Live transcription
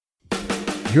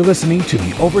You're listening to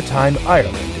the Overtime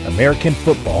Ireland American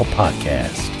Football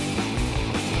Podcast.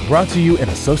 Brought to you in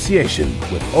association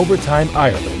with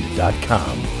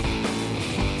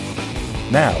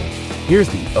OvertimeIreland.com. Now, here's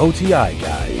the OTI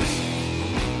guys.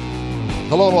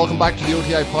 Hello and welcome back to the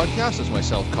OTI Podcast. It's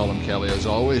myself, Colin Kelly, as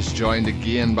always, joined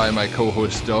again by my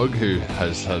co-host Doug, who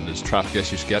has had his traffic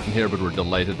issues getting here, but we're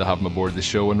delighted to have him aboard the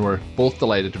show, and we're both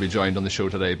delighted to be joined on the show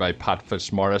today by Pat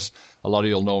Fitzmaurice. A lot of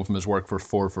you'll know him from his work for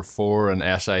 4for4 and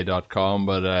SI.com,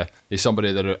 but he's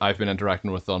somebody that I've been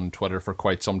interacting with on Twitter for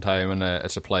quite some time, and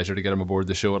it's a pleasure to get him aboard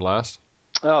the show at last.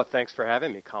 Oh, thanks for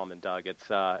having me, Colin and Doug.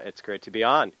 It's great to be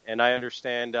on. And I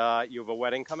understand you have a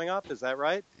wedding coming up. Is that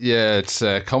right? Yeah, it's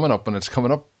coming up, and it's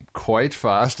coming up quite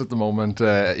fast at the moment.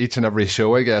 Each and every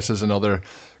show, I guess, is another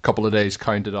couple of days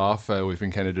counted off. We've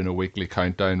been kind of doing a weekly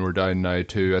countdown. We're down now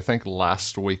to, I think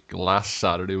last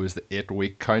Saturday was the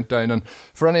 8-week countdown. And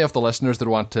for any of the listeners that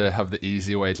want to have the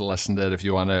easy way to listen to it, if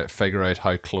you want to figure out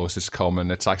how close it's coming,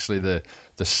 it's actually the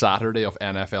Saturday of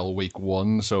NFL Week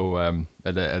 1. So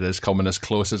it is coming as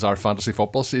close as our fantasy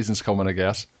football season's coming, I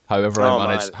guess. However,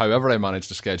 I managed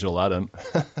to schedule that in.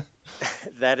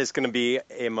 That is going to be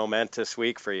a momentous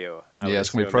week for you.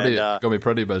 It's going to be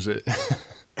pretty busy.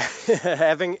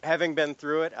 Having been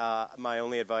through it, my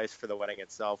only advice for the wedding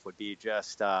itself would be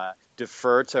just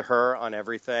defer to her on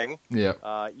everything.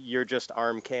 Yeah. You're just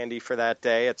arm candy for that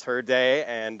day. It's her day,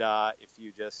 and if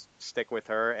you just stick with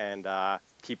her and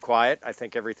keep quiet, I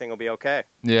think everything will be okay.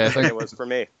 Yeah, I think it was for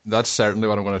me. That's certainly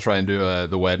what I'm going to try and do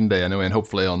the wedding day anyway, and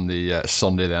hopefully on the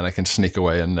Sunday then I can sneak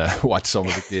away and watch some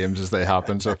of the games as they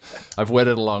happen. So I've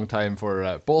waited a long time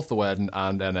for both the wedding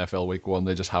and NFL Week 1.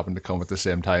 They just happened to come at the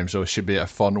same time, so it should be a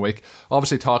fun week.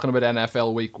 Obviously, talking about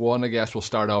NFL Week 1, I guess we'll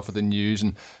start off with the news,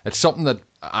 and it's something that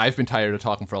I've been tired of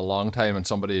talking for a long time, and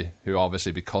somebody who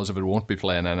obviously because of it won't be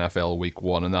playing NFL Week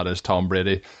 1, and that is Tom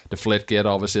Brady. Deflategate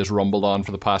obviously has rumbled on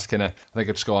for the past I think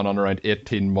it's gone on around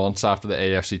 18 months after the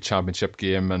AFC Championship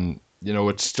game, and you know,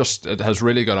 it has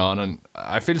really gone on, and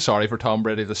I feel sorry for Tom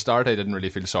Brady. At the start, I didn't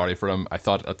really feel sorry for him. I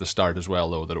thought at the start as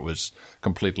well, though, that it was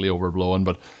completely overblown.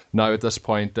 But now at this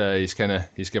point, he's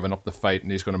given up the fight,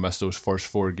 and he's going to miss those first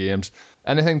 4 games.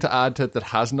 Anything to add to it that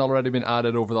hasn't already been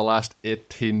added over the last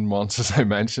 18 months, as I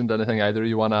mentioned? Anything either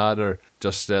you want to add, or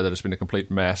just that it's been a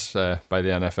complete mess by the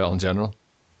NFL in general?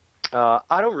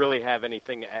 I don't really have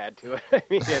anything to add to it. I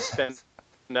mean, it's been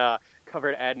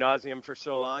covered ad nauseum for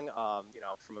so long.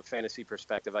 From a fantasy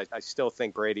perspective, I still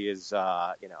think Brady is,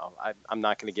 I'm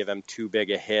not going to give him too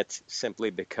big a hit simply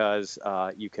because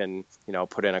you can,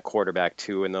 put in a quarterback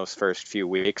 2 in those first few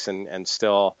weeks and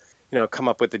still, come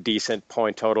up with a decent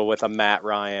point total with a Matt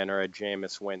Ryan or a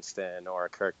Jameis Winston or a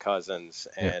Kirk Cousins.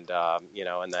 And,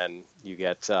 and then you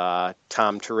get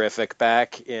Tom Terrific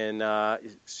back in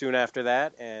soon after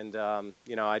that. And,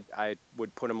 I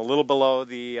would put him a little below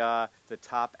the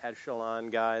top echelon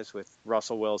guys with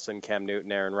Russell Wilson, Cam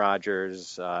Newton, Aaron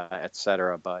Rodgers, et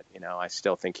cetera. But, I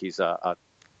still think he's a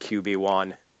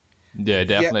QB1. Yeah,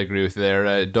 definitely agree with you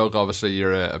there. Doug, obviously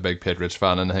you're a big Patriots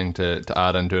fan. Anything to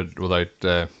add into it without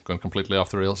going completely off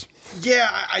the rails? Yeah,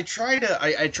 I try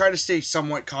to stay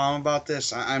somewhat calm about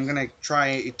this. I'm going to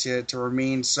try to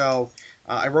remain so.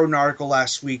 I wrote an article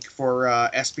last week for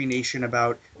SB Nation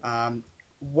about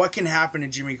what can happen to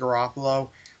Jimmy Garoppolo.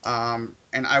 And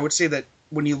I would say that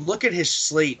when you look at his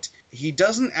slate, he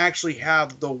doesn't actually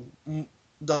have the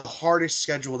hardest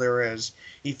schedule there is.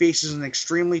 He faces an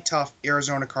extremely tough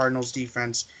Arizona Cardinals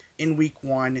defense in Week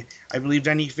 1. I believe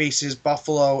then he faces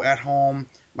Buffalo at home,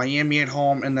 Miami at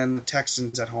home, and then the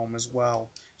Texans at home as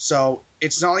well. So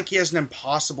it's not like he has an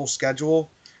impossible schedule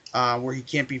where he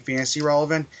can't be fantasy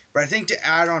relevant. But I think to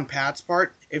add on Pat's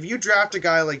part, if you draft a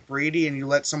guy like Brady and you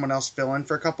let someone else fill in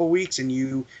for a couple weeks and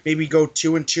you maybe go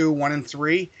 2-2,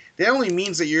 1-3, that only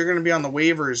means that you're going to be on the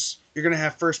waivers. You're going to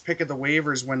have first pick at the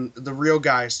waivers when the real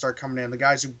guys start coming in, the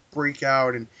guys who break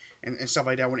out and stuff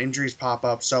like that when injuries pop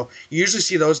up. So you usually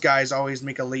see those guys always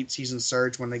make a late season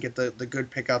surge when they get the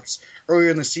good pickups earlier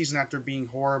in the season after being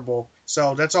horrible.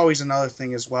 So that's always another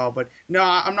thing as well. But no,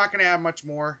 I'm not going to add much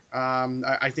more.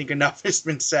 I think enough has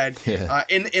been said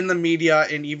in the media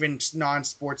and even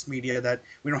non-sports media that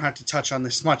we don't have to touch on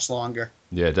this much longer.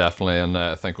 Yeah, definitely, and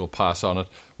I think we'll pass on it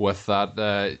with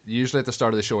that. Usually at the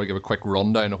start of the show I give a quick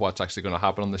rundown of what's actually going to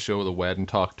happen on the show. The wedding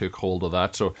talk took hold of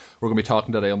that, so we're going to be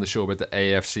talking today on the show about the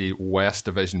AFC West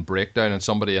division breakdown, and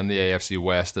somebody in the AFC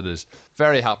West that is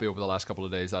very happy over the last couple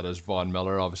of days, that is Von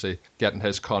Miller, obviously getting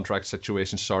his contract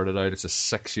situation sorted out. It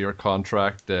it's a 6-year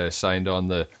contract signed on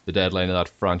the deadline of that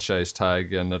franchise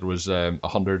tag, and it was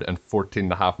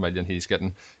 $114.5 million he's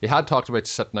getting. He had talked about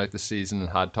sitting out the season and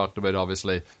had talked about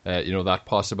obviously that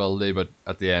possibility, but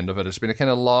at the end of it, it's been a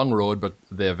kind of long road, but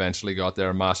they eventually got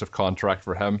their massive contract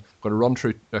for him. Going to run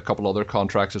through a couple other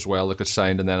contracts as well that got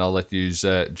signed, and then I'll let you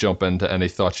jump into any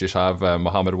thoughts you have.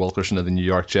 Mohammed Wilkerson of the New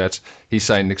York Jets, he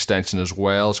signed an extension as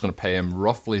well. It's going to pay him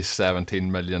roughly $17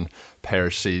 million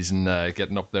per season,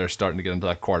 getting up there, starting to get into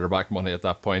that quarterback money at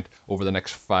that point over the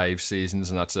next 5 seasons,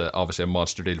 and that's obviously a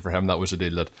monster deal for him. That was a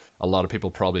deal that a lot of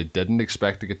people probably didn't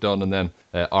expect to get done. And then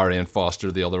Arian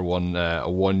Foster, the other one, a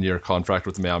 1-year contract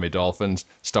with the Miami Dolphins,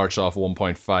 starts off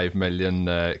 $1.5 million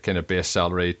kind of base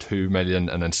salary, $2 million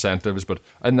in incentives, but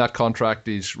in that contract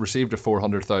he's received a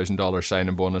 $400,000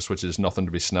 signing bonus, which is nothing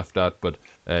to be sniffed at. But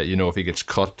if he gets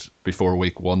cut before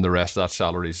week 1, the rest of that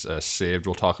salary's saved.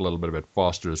 We'll talk a little bit about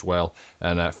Foster as well.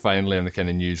 And finally, in the kind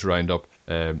of news roundup,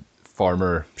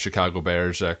 former Chicago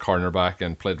Bears cornerback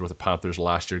and played with the Panthers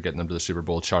last year, getting them to the Super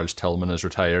Bowl, Charles Tillman, has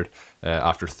retired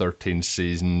after 13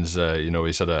 seasons.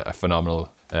 He's had a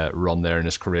phenomenal run there in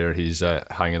his career. He's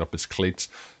hanging up his cleats.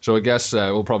 So I guess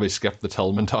we'll probably skip the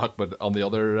Tillman talk, but on the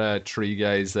other 3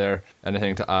 guys there,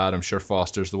 anything to add? I'm sure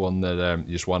Foster's the one that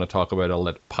you just want to talk about. I'll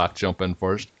let Pat jump in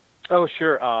first. Oh,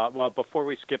 sure. Well, before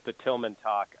we skip the Tillman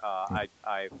talk, I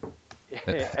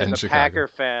as a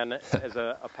Packers fan,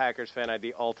 I have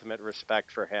the ultimate respect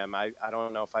for him. I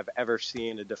don't know if I've ever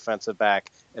seen a defensive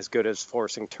back as good as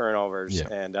forcing turnovers,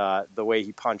 and the way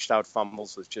he punched out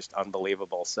fumbles was just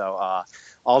unbelievable. So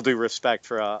all due respect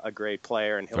for a great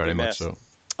player, and he'll be missed. Very much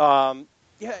so.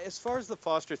 As far as the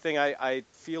Foster thing, I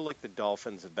feel like the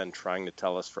Dolphins have been trying to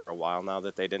tell us for a while now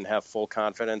that they didn't have full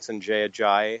confidence in Jay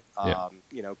Ajayi.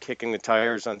 Kicking the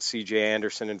tires on C.J.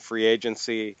 Anderson in free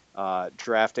agency,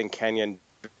 drafting Kenyon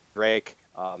Drake,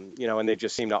 and they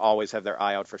just seem to always have their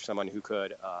eye out for someone who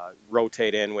could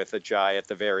rotate in with Ajayi at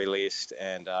the very least,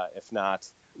 and if not,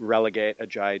 relegate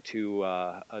Ajayi to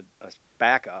a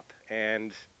backup.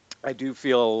 And I do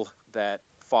feel that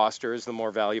Foster is the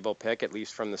more valuable pick, at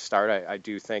least from the start. I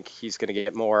do think he's going to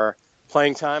get more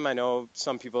playing time. I know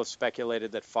some people have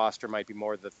speculated that Foster might be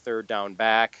more the third down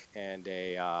back and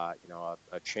a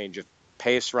change of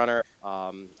pace runner.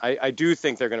 I do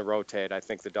think they're going to rotate. I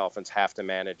think the Dolphins have to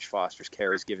manage Foster's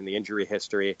carries given the injury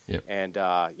history. Yep. And,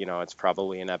 it's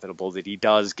probably inevitable that he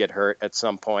does get hurt at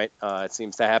some point. It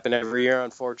seems to happen every year,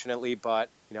 unfortunately. But,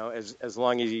 as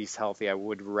long as he's healthy, I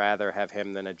would rather have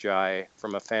him than Ajayi.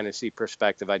 From a fantasy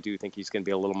perspective, I do think he's going to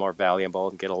be a little more valuable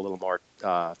and get a little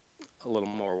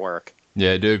more work.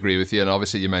 Yeah, I do agree with you. And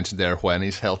obviously you mentioned there when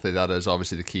he's healthy, that is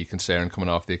obviously the key concern coming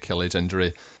off the Achilles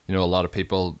injury. A lot of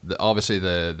people, obviously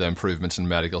the improvements in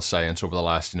medical science over the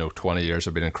last 20 years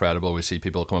have been incredible. We see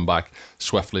people coming back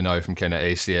swiftly now from kind of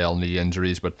ACL, knee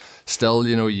injuries, but still,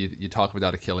 you talk about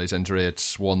that Achilles injury.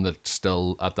 It's one that's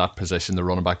still at that position, the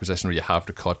running back position, where you have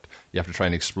to cut, you have to try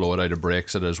and explode out of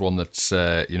breaks. It is one that's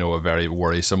a very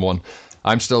worrisome one.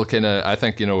 I'm still I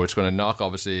think, it's going to knock,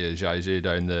 obviously, Ajayi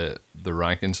down the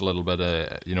rankings a little bit,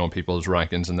 in people's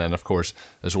rankings. And then, of course,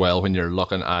 as well, when you're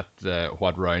looking at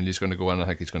what round he's going to go in, I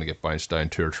think he's going to get bounced down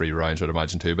 2 or 3 rounds, I'd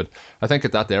imagine, too. But I think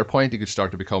at that point, he could start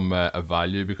to become a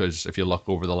value, because if you look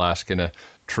over the last kind of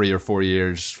 3 or 4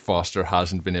 years, Foster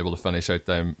hasn't been able to finish out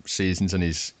them seasons, and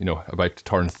he's about to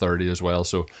turn 30 as well.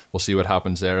 So we'll see what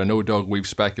happens there. I know, Doug, we've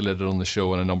speculated on the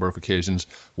show on a number of occasions.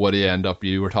 Would he end up?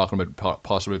 You were talking about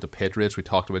possibly with the Patriots. We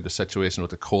talked about the situation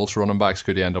with the Colts running backs.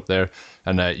 Could he end up there?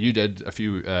 And you did a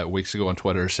few weeks ago on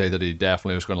Twitter say that he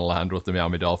definitely was going to land with the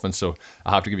Miami Dolphins. So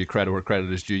I have to give you credit where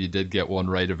credit is due. You did get one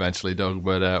right eventually, Doug.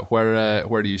 But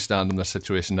where do you stand in this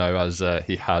situation now, as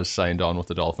he has signed on with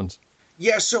the Dolphins?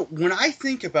 Yeah, so when I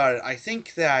think about it, I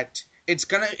think that it's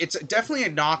definitely a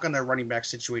knock on their running back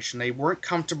situation. They weren't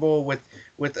comfortable with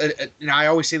and I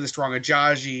always say this wrong,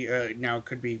 Ajayi, now it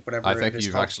could be whatever. I think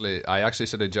I actually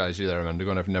said Ajayi there a minute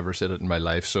ago, and I've never said it in my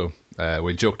life. So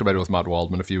we joked about it with Matt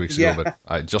Waldman a few weeks ago, but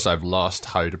I've lost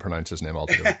how to pronounce his name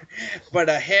altogether. But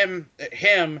him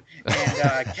and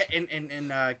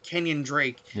Kenyon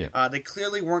Drake, they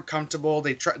clearly weren't comfortable.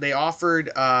 They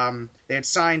offered, they had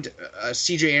signed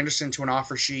C.J. Anderson to an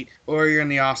offer sheet earlier in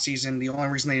the offseason. The only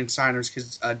reason they didn't sign him was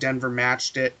because Denver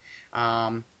matched it.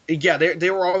 They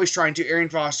were always trying to. Arian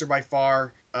Foster, by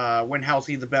far, when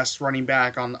healthy, the best running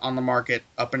back on the market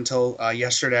up until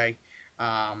yesterday.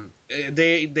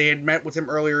 They had met with him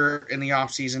earlier in the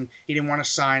offseason. He didn't want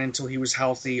to sign until he was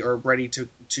healthy or ready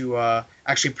to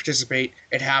actually participate.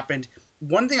 It happened.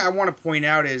 One thing I want to point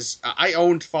out is I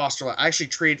owned Foster. I actually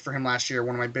traded for him last year,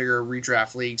 one of my bigger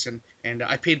redraft leagues, and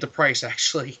I paid the price,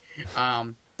 actually.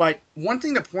 But one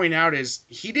thing to point out is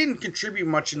he didn't contribute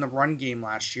much in the run game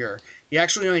last year. He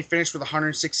actually only finished with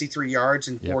 163 yards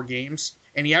in 4 games,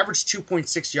 and he averaged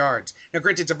 2.6 yards. Now,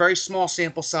 granted, it's a very small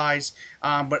sample size,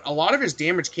 but a lot of his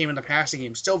damage came in the passing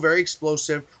game. Still very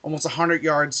explosive, almost 100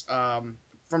 yards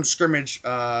from scrimmage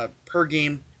per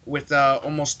game, with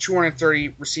almost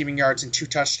 230 receiving yards and 2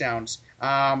 touchdowns.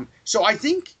 So I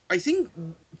think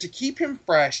to keep him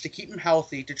fresh, to keep him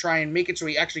healthy, to try and make it so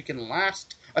he actually can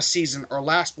last a season or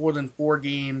last more than 4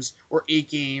 games or 8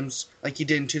 games like he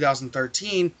did in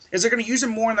 2013, is they're going to use him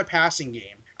more in the passing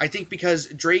game. I think because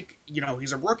Drake,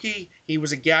 he's a rookie, he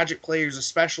was a gadget player, he's a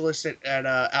specialist at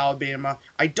Alabama.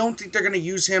 I don't think they're going to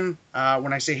use him,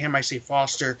 when I say him, I say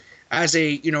Foster, as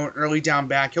a an early down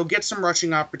back. He'll get some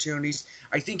rushing opportunities.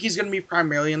 I think he's going to be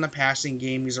primarily in the passing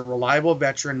game. He's a reliable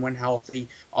veteran when healthy.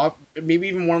 Maybe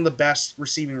even one of the best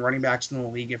receiving running backs in the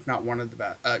league, if not one of the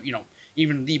best.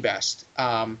 Even the best.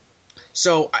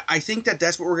 So I think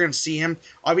that's what we're going to see him.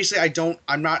 Obviously,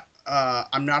 I'm not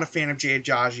a fan of Jay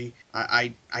Ajayi.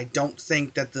 I don't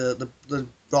think that the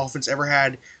Dolphins ever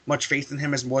had much faith in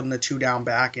him as more than a 2-down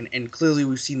back, and clearly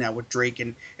we've seen that with Drake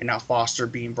and now Foster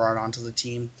being brought onto the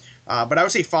team. But I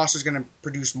would say Foster's going to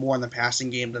produce more in the passing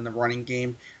game than the running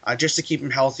game, just to keep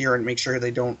him healthier and make sure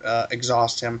they don't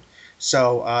exhaust him.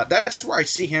 So that's where I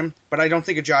see him, but I don't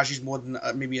think Ajayi's more than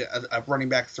maybe a running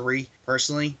back 3,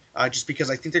 personally, just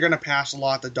because I think they're going to pass a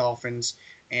lot, the Dolphins,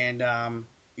 and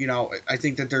I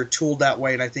think that they're tooled that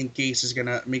way, and I think Gase is going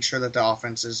to make sure that the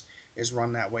offense is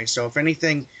run that way. So if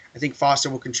anything, I think Foster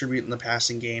will contribute in the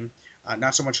passing game,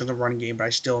 not so much in the running game, but I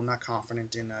still am not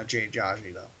confident in Jay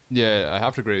Ajayi, though. Yeah, I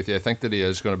have to agree with you. I think that he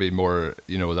is going to be more,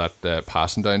 that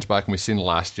passing downs back. And we've seen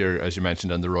last year, as you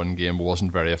mentioned, in the run game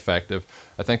wasn't very effective.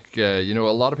 I think, a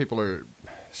lot of people are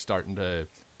starting to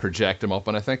project him up,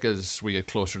 and I think as we get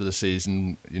closer to the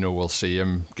season, we'll see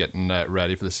him getting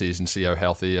ready for the season, see how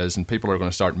healthy he is, and people are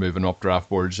going to start moving up draft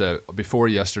boards. Before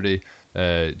yesterday,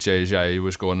 Jay Ajayi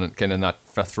was going kind of in that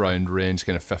 5th round range,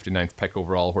 kind of 59th pick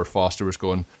overall, where Foster was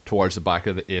going towards the back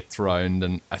of the 8th round,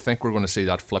 and I think we're going to see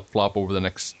that flip-flop over the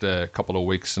next couple of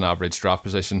weeks in average draft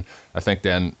position. I think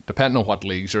then, depending on what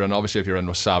leagues you're in, obviously if you're in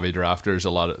with savvy drafters,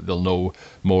 they'll know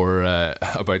more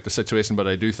about the situation, but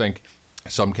I do think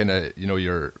some kind of,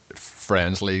 your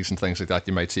friends leagues and things like that,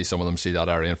 you might see some of them see that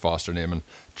Arian Foster name and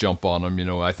jump on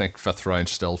him. I think 5th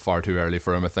round's still far too early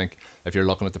for him. I think if you're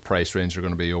looking at the price range you're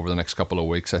going to be over the next couple of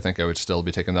weeks, I think I would still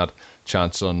be taking that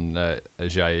chance on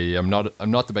Ajayi.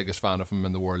 I'm not the biggest fan of him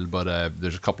in the world, but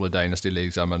there's a couple of dynasty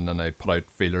leagues I'm in, and I put out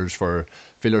feelers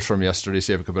from yesterday,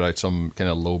 see if I could put out some kind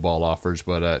of low ball offers,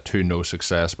 but to no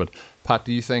success. But Pat,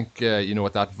 do you think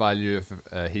at that value,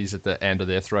 if he's at the end of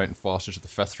the 8th round and Foster's at the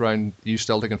 5th round, are you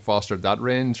still taking Foster at that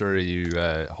range, or are you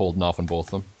holding off on both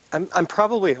of them? I'm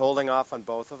probably holding off on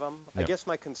both of them. Yeah. I guess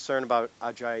my concern about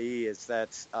Ajayi is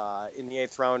that in the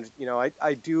 8th round,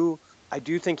 I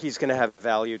do think he's going to have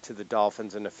value to the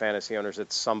Dolphins and the fantasy owners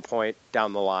at some point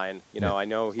down the line. I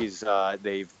know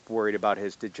they've worried about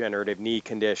his degenerative knee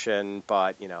condition,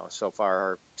 but so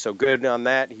far so good on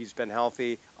that. He's been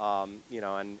healthy, and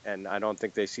I don't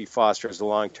think they see Foster as a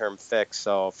long-term fix.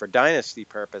 So for dynasty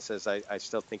purposes, I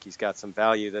still think he's got some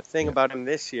value. The thing about him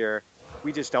this year,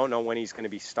 we just don't know when he's going to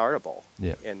be startable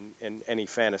in any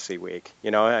fantasy week.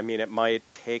 It might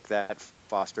take that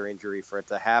Foster injury for it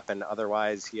to happen.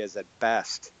 Otherwise, he has at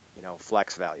best,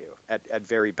 flex value at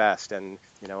very best. And,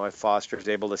 if Foster is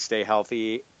able to stay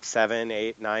healthy 7,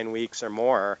 8, 9 weeks or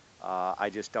more, I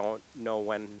just don't know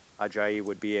when Ajayi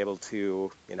would be able to,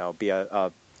 be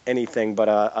anything but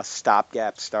a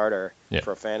stopgap starter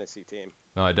for a fantasy team.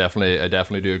 No, I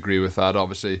definitely do agree with that.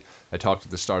 Obviously, I talked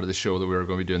at the start of the show that we were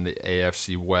going to be doing the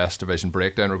AFC West division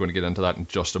breakdown. We're going to get into that in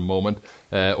just a moment.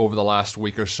 Over the last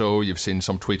week or so, you've seen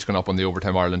some tweets going up on the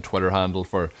Overtime Ireland Twitter handle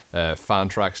for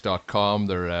Fantrax.com.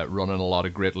 They're running a lot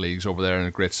of great leagues over there and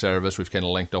a great service. We've kind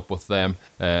of linked up with them.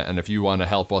 And if you want to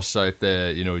help us out,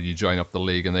 you join up the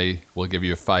league and they will give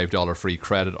you a $5 free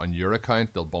credit on your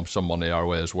account. They'll bump some money our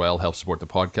way as well, help support the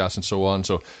podcast and so on.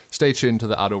 So stay tuned to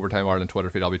the @Overtime Ireland Twitter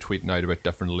feed. I'll be tweeting out about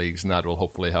different leagues, and that will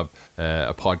hopefully have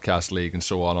a podcast league and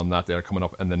so on that there coming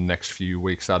up in the next few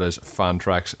weeks. That is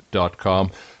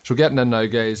Fantrax.com. So getting in now,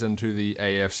 guys, into the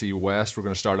AFC West. We're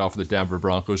going to start off with the Denver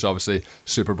Broncos, obviously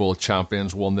Super Bowl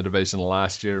champions, won the division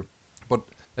last year. But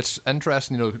it's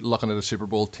interesting, looking at a Super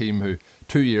Bowl team who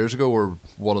 2 years ago were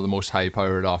one of the most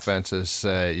high-powered offenses.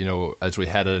 As we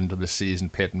headed into the season,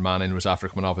 Peyton Manning was after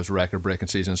coming off his record-breaking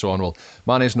season and so on. Well,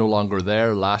 Manning's no longer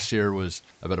there. Last year was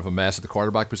a bit of a mess at the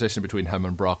quarterback position between him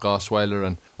and Brock Osweiler.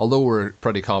 And although we're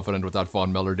pretty confident with that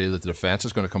Von Miller deal that the defense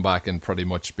is going to come back and pretty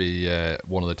much be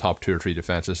one of the top 2 or 3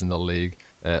 defenses in the league,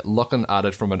 Looking at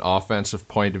it from an offensive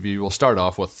point of view, we'll start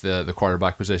off with the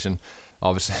quarterback position.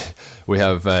 Obviously, we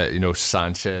have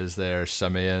Sanchez there,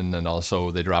 Simeon, and also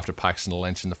they drafted Paxton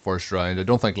Lynch in the first round. I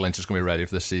don't think Lynch is going to be ready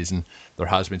for this season. There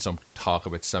has been some talk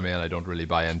about Simeon. I don't really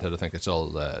buy into it. I think it's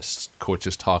all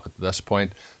coaches' talk at this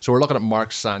point. So we're looking at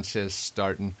Mark Sanchez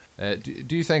starting.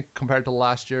 Do you think, compared to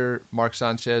last year, Mark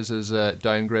Sanchez is a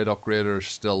downgrade, upgrade, or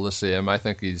still the same? I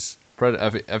think he's...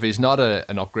 If he's not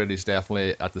an upgrade, he's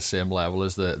definitely at the same level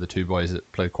as the two boys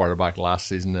that played quarterback last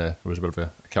season. There was a bit of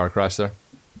a car crash there.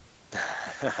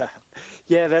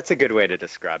 Yeah, that's a good way to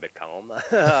describe it, Colm.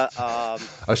 I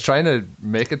was trying to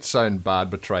make it sound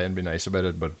bad, but try and be nice about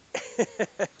it. But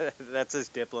that's as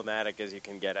diplomatic as you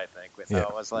can get, I think, with how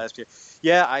it was last year.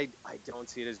 Yeah, I don't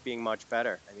see it as being much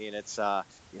better. I mean, it's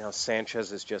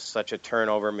Sanchez is just such a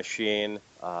turnover machine.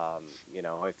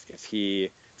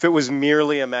 If it was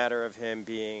merely a matter of him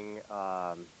being,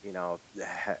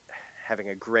 having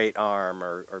a great arm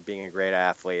or being a great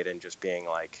athlete and just being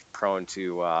like prone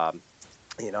to,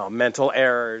 mental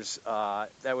errors,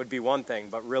 that would be one thing.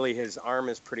 But really, his arm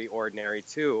is pretty ordinary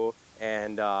too.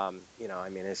 And,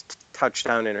 his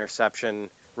touchdown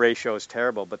interception ratio is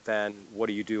terrible. But then what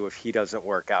do you do if he doesn't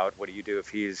work out? What do you do if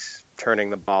he's turning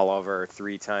the ball over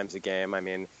 3 times a game? I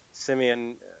mean,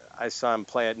 Simeon... I saw him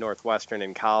play at Northwestern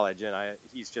in college, and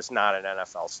he's just not an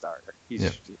NFL starter.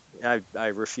 I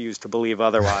refuse to believe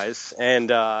otherwise.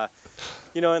 And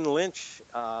and Lynch,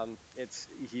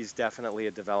 he's definitely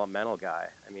a developmental guy.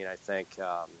 I mean, I think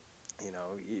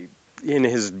in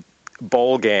his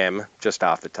bowl game, just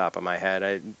off the top of my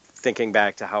head, thinking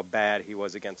back to how bad he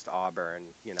was against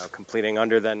Auburn, completing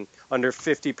under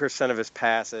 50% of his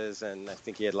passes, and I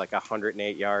think he had like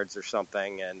 108 yards or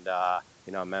something, and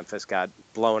Memphis got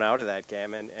blown out of that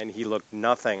game, and he looked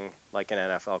nothing like an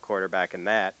NFL quarterback in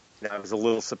that. I was a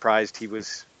little surprised he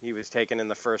was taken in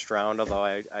the first round, although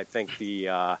I think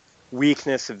the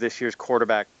weakness of this year's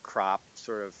quarterback crop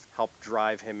sort of helped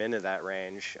drive him into that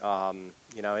range.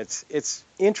 It's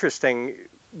interesting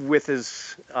with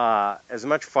as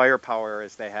much firepower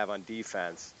as they have on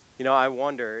defense. I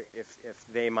wonder if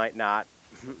they might not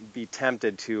be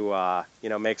tempted to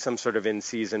make some sort of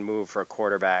in-season move for a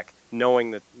quarterback,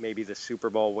 knowing that maybe the Super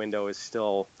Bowl window is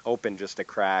still open just a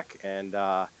crack, and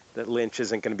that Lynch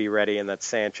isn't going to be ready, and that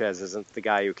Sanchez isn't the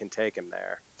guy who can take him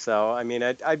there. So, I mean,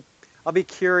 I'll be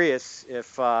curious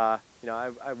if I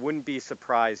wouldn't be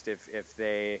surprised if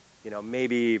they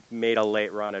maybe made a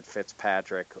late run at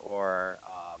Fitzpatrick or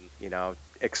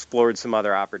explored some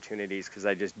other opportunities, because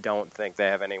I just don't think they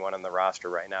have anyone on the roster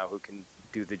right now who can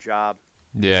do the job.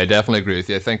 Yeah, I definitely agree with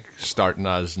you. I think starting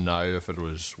as now, if it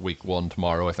was week 1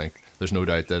 tomorrow, I think there's no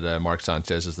doubt that Mark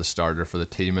Sanchez is the starter for the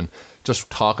team. And just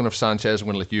talking of Sanchez, I'm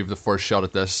going to let you have the first shot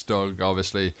at this, Doug.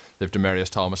 Obviously, they've Demarius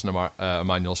Thomas and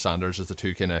Emmanuel Sanders as the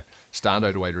two kind of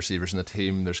standout wide receivers in the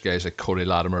team. There's guys like Cody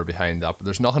Latimer behind that, but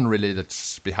there's nothing really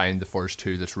that's behind the first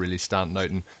two that's really standing out.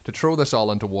 And to throw this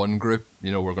all into one group,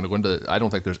 we're going to go into... I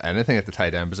don't think there's anything at the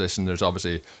tight end position. There's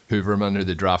obviously Hooverman, who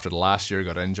they drafted last year,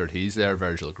 got injured. He's there.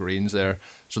 Virgil Green's there.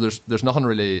 So there's nothing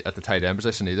really at the tight end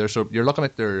position either. So you're looking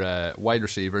at their wide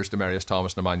receivers, Demarius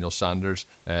Thomas and Emmanuel Sanders,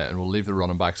 and we'll leave the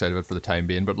running backs out of it for the time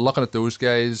being. But looking at those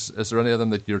guys, is there any of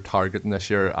them that you're targeting this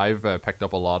year? I've picked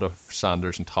up a lot of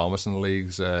Sanders and Thomas in the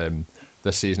leagues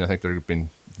this season. I think they've been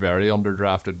very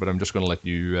underdrafted, but I'm just going to let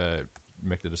you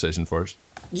make the decision first.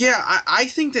 Yeah, I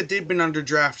think that they've been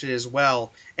underdrafted as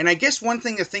well. And I guess one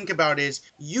thing to think about is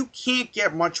you can't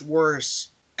get much worse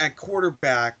at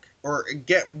quarterback or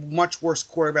get much worse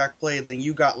quarterback play than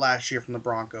you got last year from the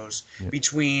Broncos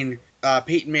between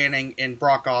Peyton Manning and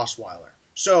Brock Osweiler.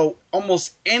 So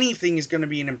almost anything is going to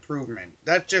be an improvement.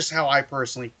 That's just how I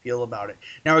personally feel about it.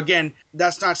 Now, again,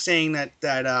 that's not saying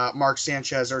that Mark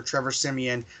Sanchez or Trevor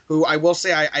Siemian, who I will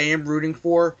say I am rooting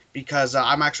for, because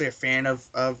I'm actually a fan of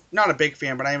not a big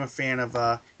fan, but I am a fan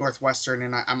of Northwestern,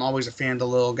 and I'm always a fan of the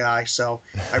little guy. So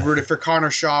I rooted for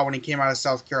Connor Shaw when he came out of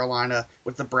South Carolina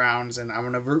with the Browns, and I'm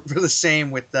going to root for the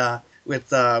same with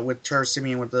Trevor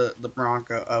Siemian with the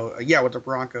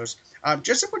Broncos.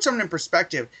 Just to put something in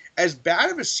perspective, as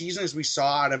bad of a season as we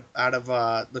saw out of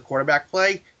the quarterback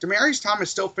play, Demarius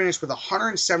Thomas still finished with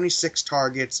 176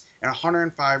 targets and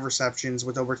 105 receptions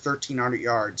with over 1,300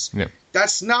 yards. Yeah.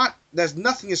 There's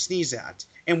nothing to sneeze at.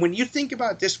 And when you think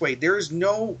about it this way,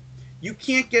 you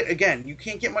can't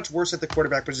get much worse at the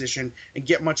quarterback position and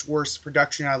get much worse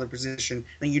production out of the position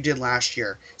than you did last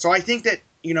year. So I think that,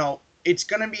 it's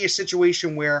going to be a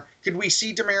situation where, could we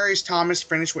see Demarius Thomas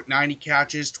finish with 90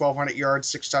 catches, 1,200 yards,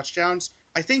 6 touchdowns?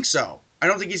 I think so. I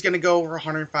don't think he's going to go over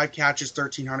 105 catches,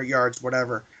 1,300 yards,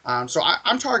 whatever. So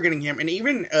I'm targeting him. And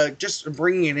even just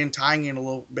bringing it in, tying in a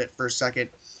little bit for a second,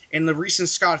 in the recent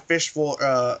Scott Fish Bowl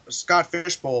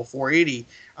 480,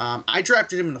 I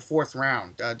drafted him in the 4th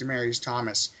round, Demaryius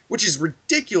Thomas, which is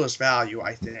ridiculous value,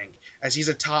 I think, as he's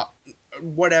a top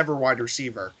whatever wide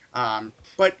receiver.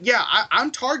 But yeah,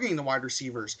 I'm targeting the wide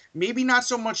receivers. Maybe not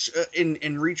so much in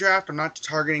redraft. I'm not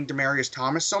targeting Demaryius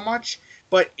Thomas so much.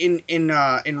 But in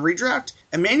redraft,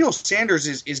 Emmanuel Sanders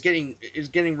is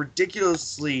getting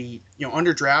ridiculously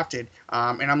underdrafted,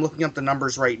 and I'm looking up the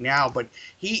numbers right now. But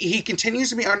he continues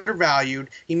to be undervalued.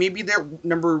 He may be their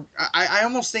number. I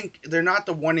almost think they're not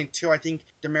the 1 and 2. I think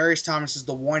Demaryius Thomas is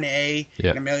the 1A,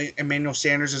 and Emmanuel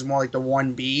Sanders is more like the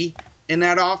 1B in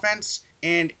that offense.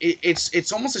 And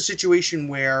it's almost a situation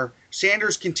where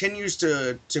Sanders continues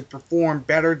to perform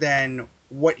better than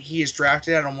what he is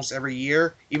drafted at almost every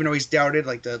year, even though he's doubted,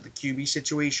 like the QB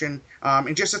situation.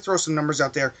 And just to throw some numbers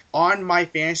out there, on my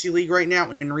fantasy league right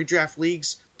now, in redraft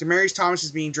leagues, Demaryius Thomas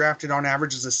is being drafted on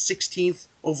average as a 16th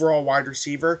overall wide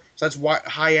receiver. So that's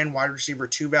high-end wide receiver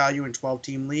 2 value in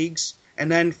 12-team leagues. And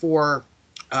then for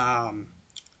Emmanuel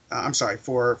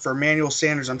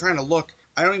Sanders, I'm trying to look.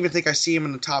 I don't even think I see him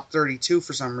in the top 32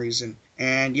 for some reason.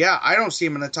 And yeah, I don't see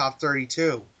him in the top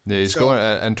 32. Yeah, he's going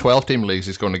in 12-team leagues.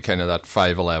 He's going to kind of that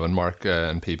 5'11" mark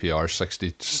in PPR,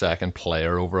 62nd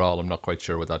player overall. I'm not quite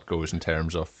sure what that goes in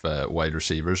terms of wide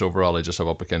receivers overall. I just have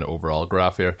up a kind of overall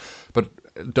graph here. But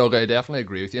Doug, I definitely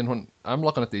agree with you. And when I'm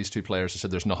looking at these two players, I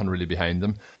said there's nothing really behind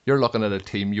them. You're looking at a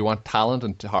team, you want talent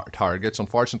and targets.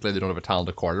 Unfortunately, they don't have a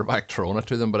talented quarterback thrown it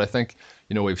to them. But I think,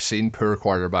 we've seen poor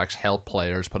quarterbacks help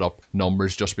players put up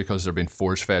numbers just because they're being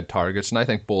force-fed targets. And I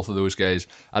think both of those guys,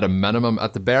 at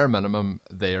the bare minimum,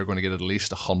 they are going to get at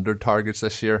least 100 targets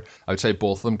this year. I would say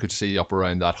both of them could see up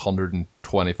around that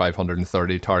 125,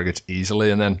 130 targets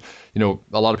easily. And then, a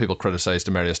lot of people criticize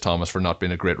Demaryius Thomas for not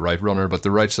being a great route runner, but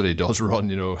the routes that he does run,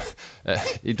 he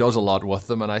does a lot with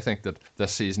them. And I think that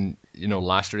this season,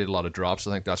 last year he had a lot of drops.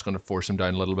 I think that's going to force him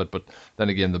down a little bit. But then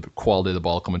again, the quality of the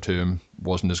ball coming to him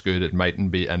wasn't as good. It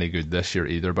mightn't be any good this year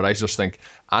either. But I just think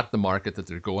at the market that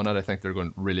they're going at, I think they're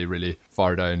going really, really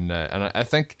far down. And I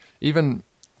think even,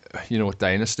 with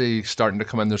Dynasty starting to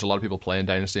come in, there's a lot of people playing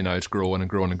Dynasty now. It's growing and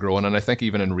growing and growing. And I think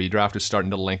even in redraft, it's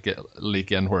starting to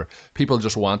leak in where people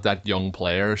just want that young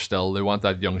player still. They want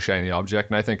that young shiny object.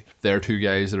 And I think they're two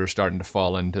guys that are starting to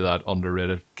fall into that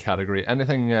underrated category.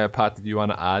 Anything, Pat, that you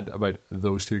want to add about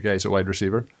those two guys at wide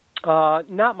receiver?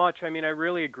 Not much. I mean, I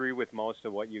really agree with most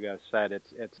of what you guys said.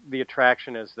 It's the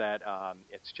attraction is that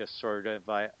it's just sort of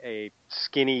a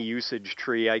skinny usage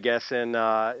tree, I guess, in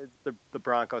the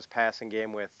Broncos passing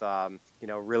game with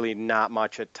really not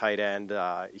much at tight end.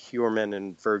 Huerman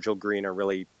and Virgil Green are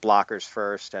really blockers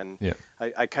first, and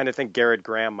I kind of think Garrett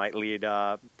Graham might lead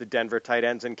the Denver tight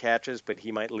ends in catches, but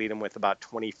he might lead them with about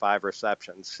 25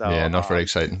 receptions. So yeah, not very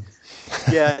exciting.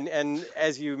 Yeah, and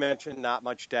as you mentioned, not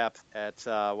much depth at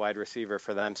wide receiver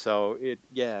for them. So it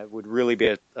would really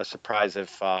be a surprise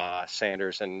if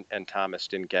Sanders and Thomas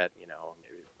didn't get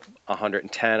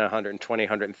 110, 120,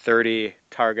 130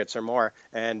 targets or more.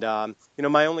 And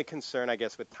my only concern, I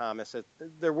guess, with Thomas is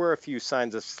there were a few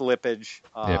signs of slippage.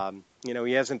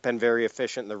 He hasn't been very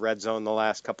efficient in the red zone the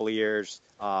last couple of years.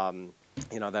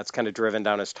 That's kind of driven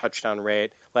down his touchdown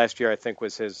rate. Last year, I think,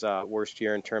 was his worst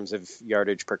year in terms of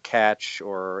yardage per catch,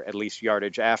 or at least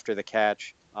yardage after the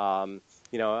catch. I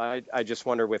just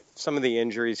wonder with some of the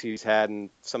injuries he's had and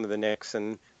some of the nicks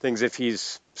and things, if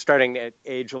he's starting to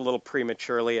age a little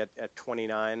prematurely at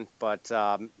 29. But,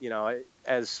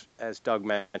 as Doug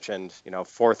mentioned,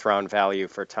 4th round value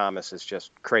for Thomas is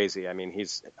just crazy. I mean,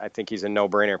 I think he's a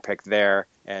no-brainer pick there.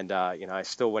 And, I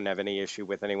still wouldn't have any issue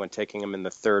with anyone taking him in the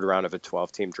 3rd round of a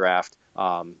 12-team draft.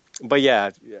 But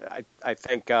yeah, I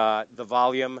think the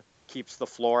volume keeps the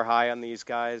floor high on these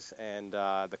guys, and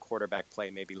the quarterback play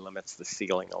maybe limits the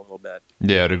ceiling a little bit.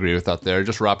 Yeah, I'd agree with that there.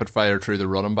 Just rapid fire through the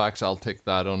running backs. I'll take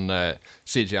that on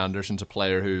C.J. Anderson's a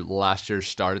player who last year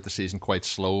started the season quite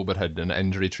slow, but had an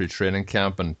injury through training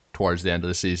camp, and towards the end of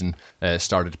the season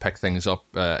started to pick things up.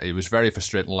 It was very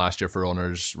frustrating last year for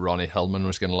owners. Ronnie Hillman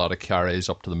was getting a lot of carries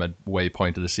up to the midway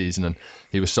point of the season, and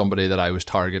he was somebody that I was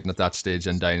targeting at that stage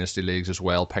in Dynasty leagues as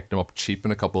well. Picked him up cheap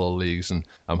in a couple of leagues, and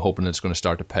I'm hoping it's going to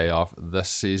start to pay off this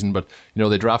season. But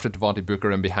they drafted Devontae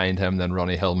Booker in behind him, then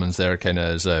Ronnie Hillman's there kind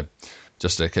of as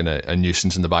just a kind of a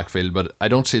nuisance in the backfield. But I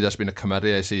don't see this being a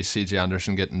committee. I see C.J.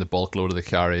 Anderson getting the bulk load of the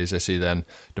carries. I see then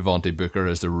Devontae Booker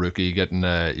as the rookie getting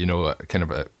kind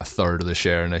of a third of the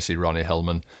share, and I see Ronnie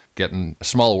Hillman getting a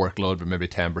small workload, but maybe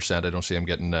 10%. I don't see him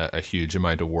getting a huge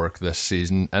amount of work this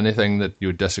season. Anything that you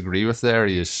would disagree with there? Are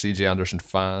you CJ Anderson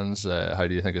fans? How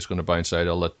do you think it's going to bounce out?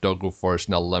 I'll let Doug go first,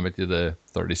 and I'll limit you to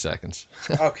 30 seconds.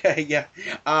 Okay, yeah.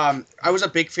 I was a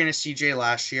big fan of CJ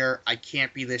last year. I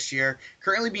can't be this year.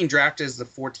 Currently being drafted as the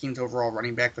 14th overall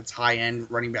running back. That's high-end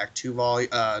running back 2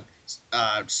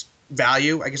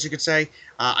 value, I guess you could say.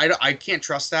 I can't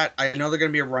trust that. I know they're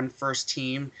going to be a run-first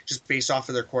team just based off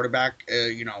of their quarterback,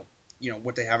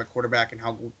 what they have at quarterback and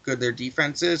how good their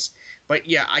defense is. But,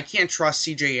 yeah, I can't trust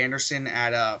C.J. Anderson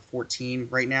at 14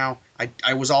 right now.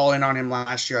 I was all in on him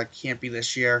last year. I can't be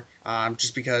this year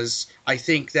just because I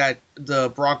think that the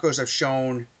Broncos have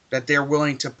shown that they're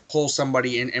willing to pull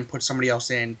somebody in and put somebody else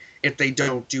in if they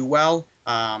don't do well.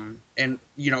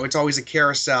 It's always a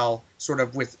carousel sort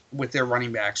of with their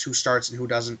running backs, who starts and who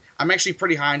doesn't. I'm actually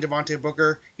pretty high on Devontae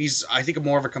Booker. He's, I think,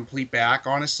 more of a complete back,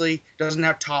 honestly. Doesn't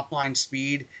have top-line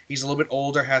speed. He's a little bit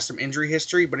older, has some injury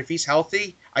history, but if he's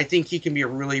healthy, I think he can be a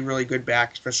really, really good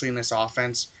back, especially in this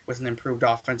offense with an improved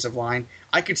offensive line.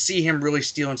 I could see him really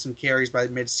stealing some carries by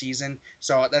mid-season,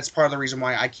 so that's part of the reason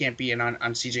why I can't be in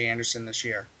on C.J. Anderson this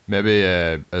year. Maybe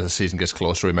as the season gets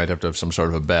closer, we might have to have some sort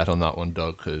of a bet on that one,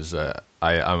 Doug, because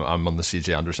I'm on the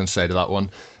C.J. Anderson side of that one.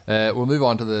 We'll move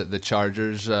on to the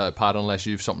Chargers. Pat, unless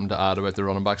you have something to add about the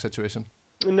running back situation.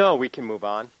 No, we can move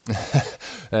on.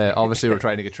 Obviously, we're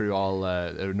trying to get through all.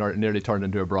 Nearly turned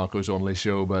into a Broncos-only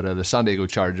show, but the San Diego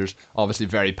Chargers, obviously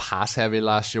very pass-heavy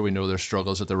last year. We know their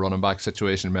struggles at the running back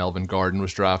situation. Melvin Gordon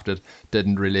was drafted,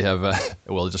 didn't really have a.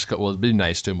 We'll be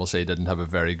nice to him. We'll say didn't have a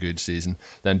very good season.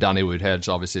 Then Danny Woodhead's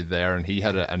obviously there, and he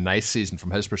had a nice season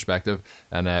from his perspective.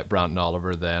 And Brandon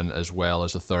Oliver then as well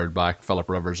as the third back. Phillip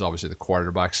Rivers, obviously the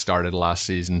quarterback, started last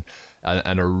season.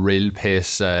 And a real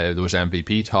pace. There was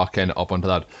MVP talk kind of up onto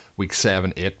that week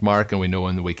 7-8 mark, and we know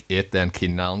in the week 8 then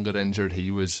Keenan Allen got injured.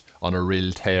 He was on a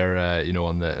real tear, in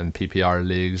PPR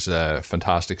leagues.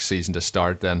 Fantastic season to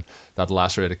start. Then that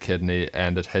lacerated kidney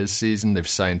ended his season. They've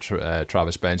signed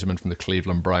Travis Benjamin from the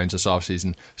Cleveland Browns this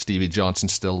offseason. Stevie Johnson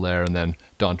still there, and then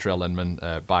Dontrell Inman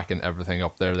backing everything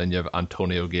up there. Then you have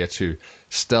Antonio Gates, who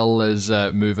still is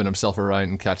moving himself around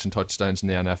and catching touchdowns in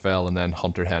the NFL, and then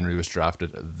Hunter Henry was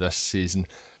drafted this season.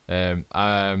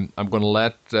 I'm going to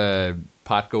let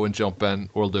Pat go and jump in.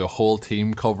 We'll do a whole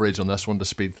team coverage on this one to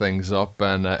speed things up.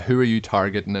 And who are you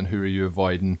targeting and who are you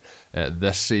avoiding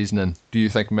this season? And do you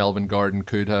think Melvin Gordon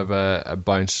could have a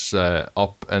bounce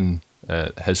up in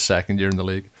his second year in the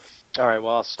league? All right,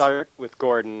 well, I'll start with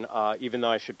Gordon, even though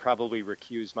I should probably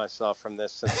recuse myself from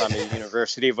this since I'm a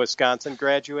University of Wisconsin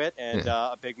graduate and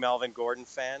a big Melvin Gordon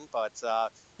fan. But,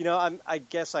 I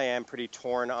guess I am pretty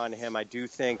torn on him. I do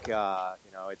think,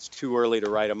 it's too early to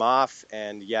write him off,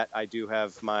 and yet I do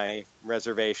have my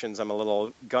reservations. I'm a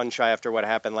little gun-shy after what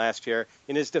happened last year.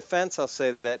 In his defense, I'll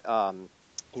say that,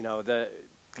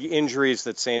 the injuries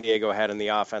that San Diego had in the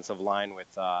offensive line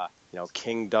with,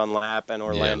 King Dunlap and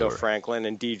Orlando Franklin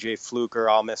and DJ Fluker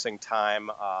all missing time.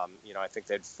 I think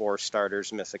they had 4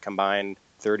 starters miss a combined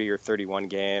 30 or 31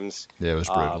 games. Yeah, it was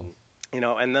brutal.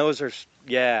 And those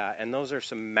are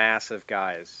some massive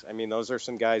guys. I mean, those are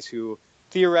some guys who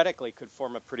theoretically could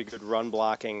form a pretty good run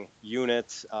blocking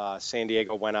unit. San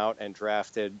Diego went out and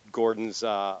drafted Gordon's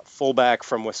fullback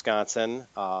from Wisconsin,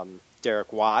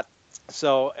 Derek Watt.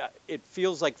 So it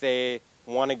feels like they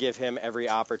want to give him every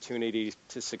opportunity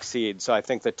to succeed. So I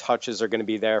think the touches are going to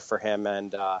be there for him.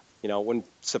 And, it wouldn't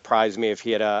surprise me if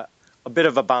he had a bit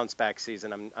of a bounce back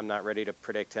season. I'm not ready to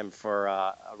predict him for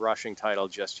a rushing title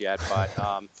just yet. But,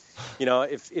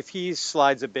 if he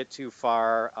slides a bit too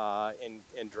far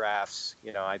in drafts,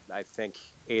 I think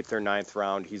 8th or 9th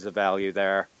round, he's a value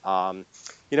there. I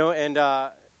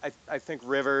think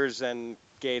Rivers and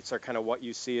Gates are kind of what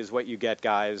you see is what you get,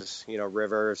 guys.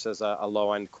 Rivers as a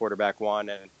low-end quarterback 1,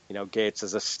 and Gates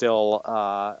as a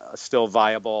still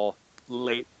viable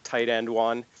late tight end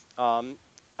 1.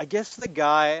 I guess the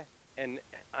guy, and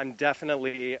I'm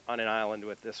definitely on an island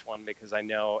with this one because I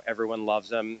know everyone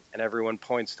loves him and everyone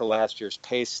points to last year's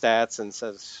pace stats and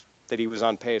says that he was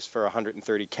on pace for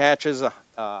 130 catches,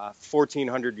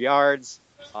 1,400 yards.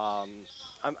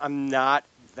 I'm not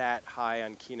that high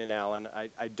on Keenan Allen.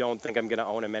 I don't think I'm going to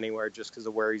own him anywhere just because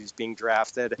of where he's being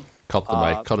drafted.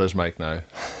 Cut his mic now.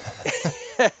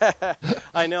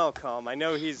 I know, Colm. I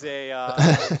know he's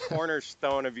a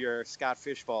cornerstone of your Scott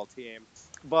Fishball team.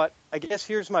 But I guess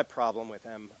here's my problem with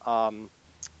him.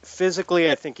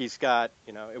 Physically, I think he's got,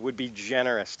 it would be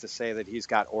generous to say that he's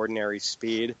got ordinary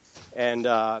speed. And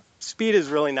speed is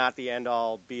really not the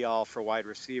end-all, be-all for wide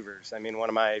receivers. I mean, one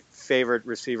of my favorite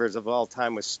receivers of all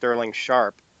time was Sterling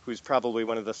Sharp. who's probably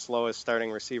one of the slowest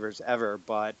starting receivers ever,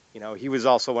 but, he was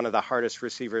also one of the hardest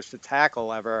receivers to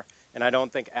tackle ever. And I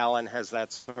don't think Allen has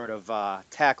that sort of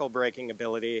tackle breaking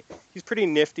ability. He's pretty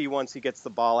nifty once he gets the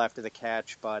ball after the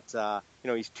catch, but,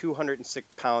 he's 206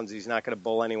 pounds. He's not going to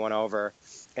bull anyone over.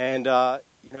 And,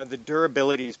 the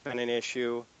durability has been an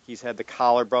issue. He's had the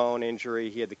collarbone injury.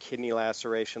 He had the kidney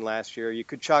laceration last year. You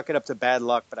could chalk it up to bad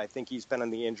luck, but I think he's been on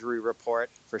the injury report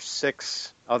for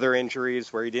 6 other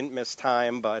injuries where he didn't miss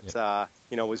time, but,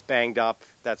 was banged up.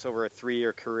 That's over a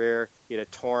 3-year career. He had a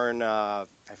torn, I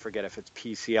forget if it's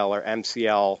PCL or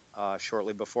MCL,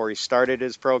 shortly before he started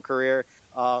his pro career.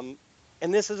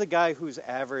 And this is a guy who's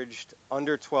averaged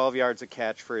under 12 yards a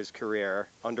catch for his career,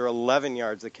 under 11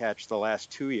 yards a catch the last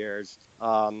 2 years.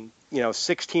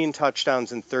 16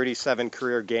 touchdowns in 37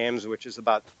 career games, which is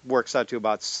works out to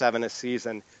about 7 a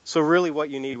season. So really what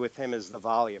you need with him is the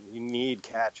volume. You need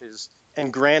catches.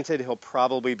 And granted, he'll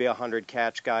probably be a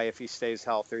 100-catch guy if he stays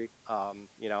healthy.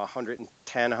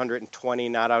 110, 120,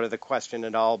 not out of the question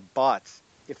at all. But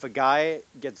if a guy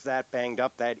gets that banged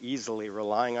up that easily,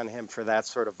 relying on him for that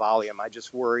sort of volume, I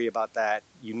just worry about that.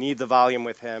 You need the volume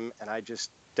with him, and I just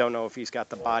don't know if he's got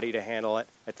the body to handle it.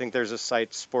 I think there's a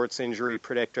site, Sports Injury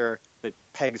Predictor, that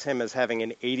pegs him as having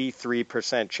an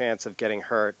 83% chance of getting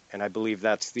hurt, and I believe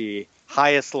that's the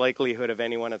highest likelihood of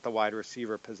anyone at the wide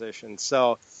receiver position.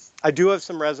 So I do have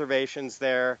some reservations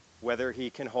there, whether he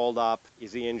can hold up.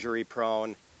 Is he injury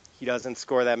prone? He doesn't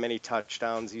score that many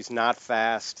touchdowns. He's not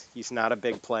fast. He's not a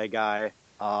big play guy.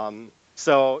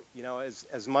 So,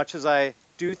 as much as I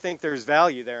do think there's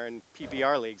value there in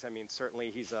PPR leagues, I mean, certainly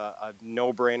he's a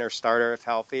no-brainer starter if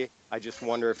healthy. I just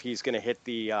wonder if he's going to hit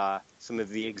some of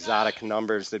the exotic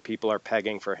numbers that people are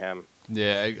pegging for him.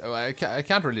 Yeah, I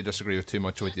can't really disagree with too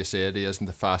much of what you said. He isn't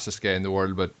the fastest guy in the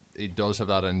world, but he does have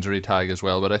that injury tag as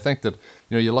well. But I think that,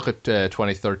 you look at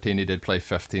 2013, he did play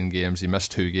 15 games. He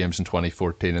missed 2 games in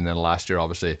 2014, and then last year,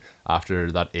 obviously,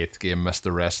 after that 8th game, missed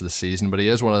the rest of the season. But he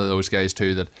is one of those guys,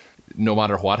 too, that no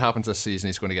matter what happens this season,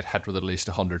 he's going to get hit with at least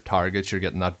 100 targets. You're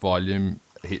getting that volume.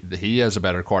 He is a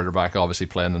better quarterback, obviously,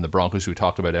 playing in the Broncos, who we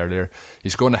talked about earlier.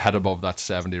 He's going to hit above that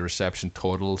 70 reception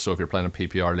total, so if you're playing in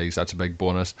PPR leagues, that's a big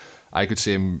bonus. I could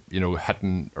see him,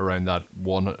 hitting around that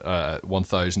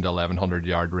 1,000 to 1,100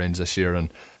 yard range this year,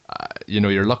 and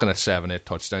you're looking at 7-8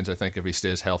 touchdowns, I think, if he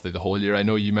stays healthy the whole year. I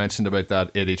know you mentioned about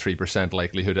that 83%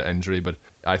 likelihood of injury, but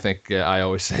I think I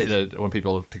always say that when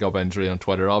people take up injury on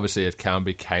Twitter, obviously it can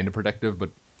be kind of predictive,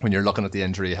 but when you're looking at the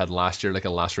injury he had last year, like a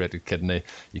lacerated kidney,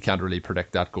 you can't really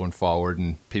predict that going forward,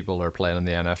 and people are playing in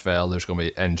the NFL. There's going to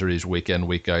be injuries week in,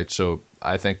 week out, so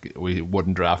I think we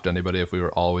wouldn't draft anybody if we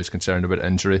were always concerned about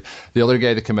injury. The other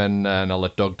guy that came in, and I'll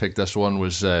let Doug take this one,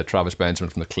 was Travis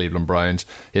Benjamin from the Cleveland Browns.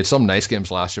 He had some nice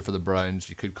games last year for the Browns.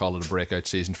 You could call it a breakout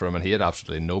season for him, and he had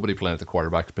absolutely nobody playing at the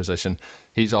quarterback position.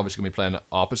 He's obviously going to be playing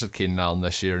opposite Keenan Allen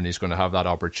this year, and he's going to have that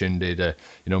opportunity to,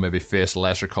 maybe face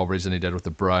lesser coverage than he did with the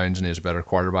Browns, and he's a better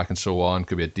quarterback and so on.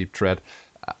 Could be a deep threat.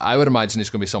 I would imagine he's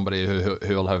going to be somebody who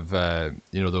will have,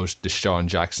 those Deshaun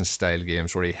Jackson style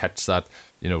games where he hits that,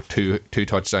 two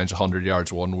touchdowns, 100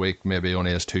 yards one week, maybe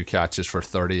only has 2 catches for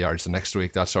 30 yards the next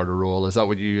week, that sort of role. Is that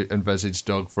what you envisage,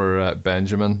 Doug, for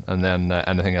Benjamin? And then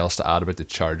anything else to add about the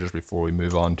Chargers before we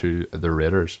move on to the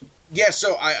Raiders? Yeah,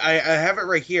 so I have it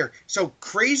right here. So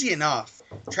crazy enough,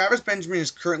 Travis Benjamin is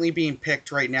currently being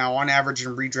picked right now on average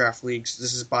in redraft leagues.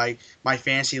 This is by my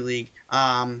fantasy league.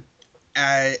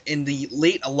 In the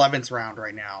late 11th round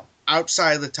right now,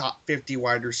 outside of the top 50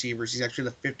 wide receivers. He's actually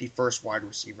the 51st wide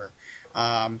receiver.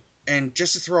 And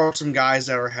just to throw out some guys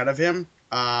that are ahead of him,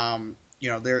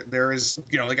 there is,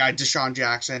 the guy Deshaun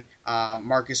Jackson,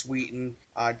 Marcus Wheaton,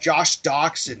 Josh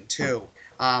Doxson too.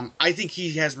 I think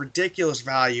he has ridiculous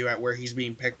value at where he's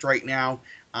being picked right now.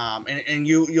 And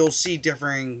you'll see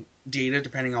differing data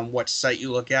depending on what site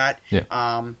you look at.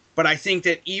 Yeah. But I think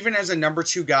that even as a number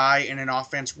 2 guy in an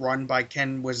offense run by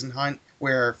Ken Wisenhunt,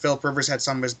 where Phillip Rivers had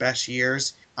some of his best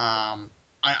years,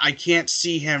 I can't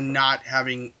see him not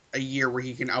having a year where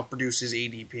he can outproduce his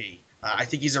ADP. I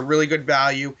think he's a really good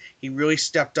value. He really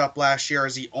stepped up last year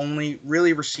as the only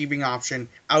really receiving option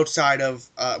outside of,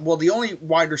 the only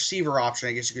wide receiver option,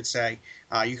 I guess you could say.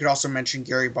 You could also mention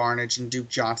Gary Barnidge and Duke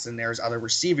Johnson there as other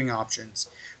receiving options.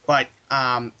 But,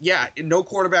 no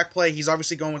quarterback play. He's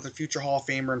obviously going with the future Hall of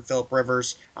Famer and Phillip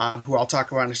Rivers, who I'll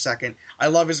talk about in a second. I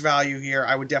love his value here.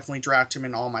 I would definitely draft him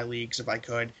in all my leagues if I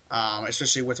could,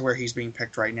 especially with where he's being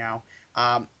picked right now.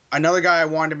 Another guy I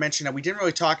wanted to mention that we didn't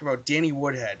really talk about, Danny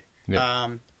Woodhead.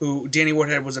 Yeah. Danny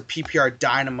Woodhead was a PPR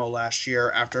dynamo last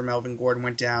year after Melvin Gordon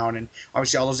went down, and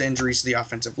obviously all those injuries to the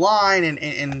offensive line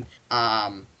and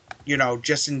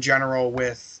just in general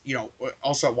with,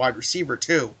 also at wide receiver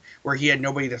too, where he had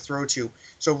nobody to throw to.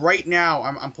 So right now,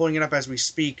 I'm pulling it up as we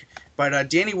speak, but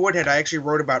Danny Woodhead, I actually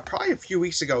wrote about probably a few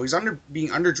weeks ago. He's being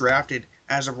underdrafted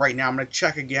as of right now. I'm going to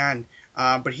check again.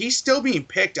 But he's still being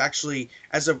picked actually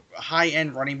as a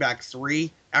high-end running back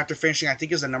 3 after finishing, I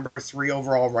think, as a number 3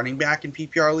 overall running back in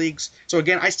PPR leagues. So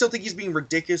again, I still think he's being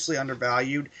ridiculously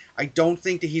undervalued. I don't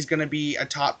think that he's going to be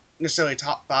necessarily a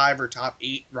top 5 or top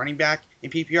 8 running back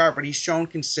in PPR, but he's shown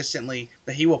consistently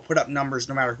that he will put up numbers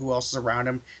no matter who else is around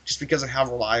him just because of how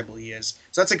reliable he is.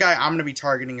 So that's a guy I'm going to be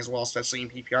targeting as well, especially in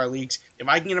PPR leagues. If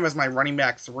I can get him as my running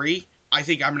back 3, I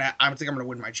think I'm gonna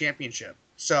win my championship.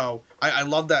 So I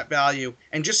love that value.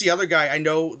 And just the other guy, I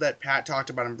know that Pat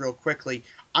talked about him real quickly.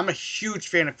 I'm a huge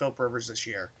fan of Philip Rivers this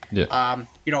year. Yeah.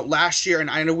 Last year, and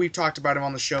I know we've talked about him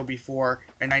on the show before,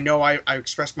 and I know I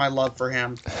expressed my love for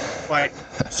him. But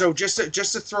so just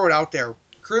to throw it out there,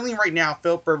 currently right now,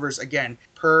 Philip Rivers, again,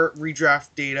 per redraft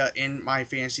data in my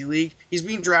fantasy league, he's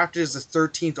being drafted as the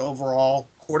 13th overall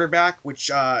quarterback,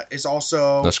 which is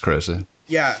also... That's crazy.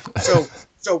 Yeah.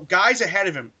 So guys ahead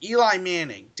of him, Eli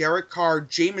Manning, Derek Carr,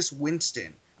 Jameis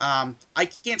Winston. I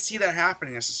can't see that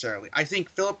happening necessarily. I think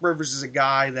Philip Rivers is a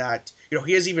guy that,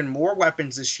 he has even more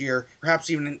weapons this year, perhaps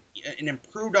even an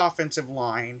improved offensive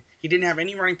line. He didn't have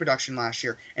any running production last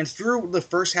year. And through the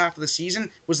first half of the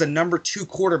season was the number 2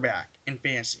 quarterback in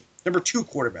fantasy. Number 2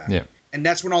 quarterback. Yeah. And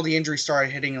that's when all the injuries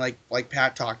started hitting like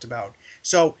Pat talked about.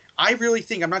 So I really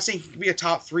think, I'm not saying he could be a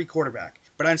top 3 quarterback,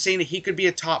 but I'm saying that he could be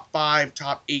a top 5,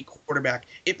 top 8 quarterback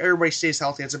if everybody stays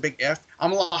healthy. That's a big if.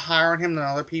 I'm a lot higher on him than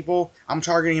other people. I'm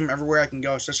targeting him everywhere I can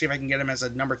go, especially if I can get him as a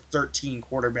number 13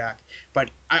 quarterback. But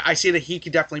I say that he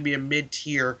could definitely be a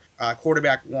mid-tier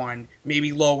quarterback 1,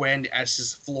 maybe low end as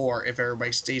his floor if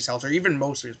everybody stays healthy, or even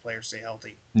most of his players stay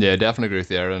healthy. Yeah, definitely agree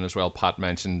with Aaron as well. Pat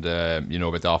mentioned,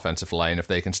 about the offensive line, if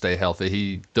they can stay healthy.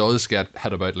 He does get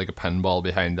hit about like a pinball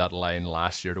behind that line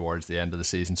last year towards the end of the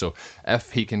season. So if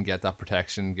he can get that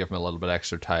protection, give him a little bit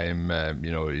extra time,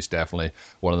 he's definitely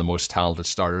one of the most talented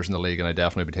starters in the league, and I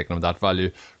definitely be taking him that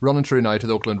value. Running through now to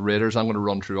the Oakland Raiders, I'm going to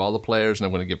run through all the players, and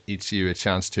I'm going to give each of you a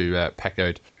chance to pick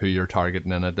out who you're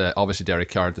targeting in it. Obviously, Derek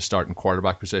Carr at the starting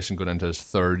quarterback position, going into his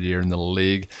 3rd year in the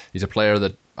league. He's a player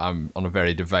that I'm on a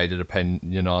very divided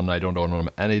opinion on. I don't own him in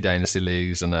any dynasty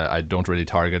leagues, and I don't really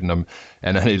target him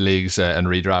in any leagues in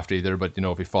redraft either. But,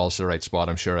 if he falls to the right spot,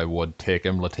 I'm sure I would take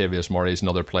him. Latavius Murray is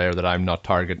another player that I'm not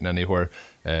targeting anywhere.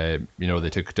 They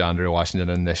took DeAndre Washington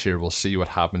in this year. We'll see what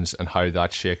happens and how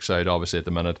that shakes out. Obviously, at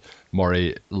the minute,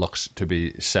 Murray looks to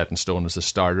be set in stone as the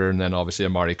starter. And then, obviously,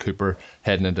 Amari Cooper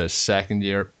heading into his 2nd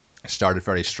year. Started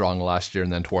very strong last year,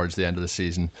 and then towards the end of the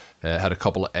season had a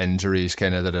couple of injuries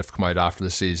kind of that have come out after the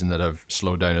season that have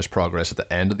slowed down his progress at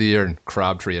the end of the year. And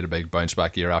Crabtree had a big bounce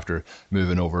back year after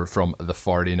moving over from the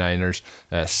 49ers.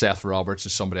 Seth Roberts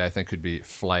is somebody I think could be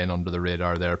flying under the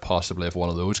radar there, possibly if one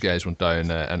of those guys went down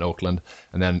in Oakland.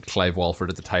 And then Clive Walford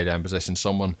at the tight end position,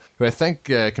 someone who I think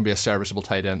can be a serviceable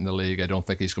tight end in the league. I don't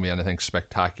think he's going to be anything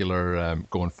spectacular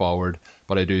going forward,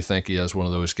 but I do think he is one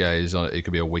of those guys. He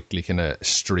could be a weekly kind of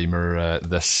streamer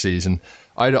this season.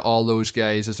 Out of all those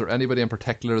guys, is there anybody in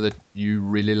particular that you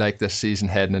really like this season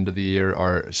heading into the year,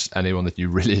 or anyone that you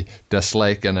really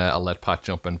dislike? And I'll let Pat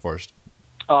jump in first.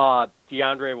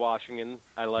 DeAndre Washington,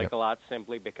 I like a lot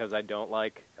simply because I don't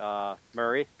like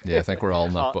Murray. Yeah, I think we're all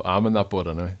in that boat. I'm in that boat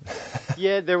anyway.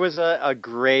 Yeah, there was a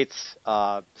great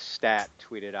stat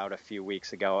tweeted out a few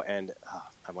weeks ago, and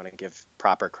I want to give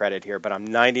proper credit here, but I'm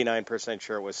 99%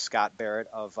 sure it was Scott Barrett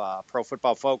of Pro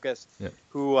Football Focus,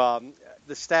 who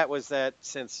the stat was that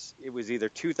since it was either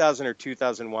 2000 or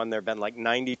 2001, there have been like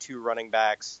 92 running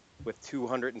backs with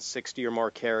 260 or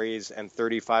more carries and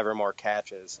 35 or more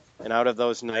catches. And out of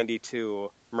those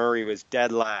 92, Murray was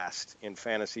dead last in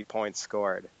fantasy points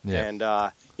scored. Yeah. And,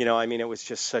 it was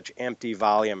just such empty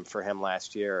volume for him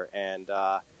last year. And,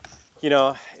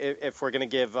 if we're going to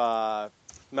give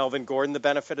Melvin Gordon the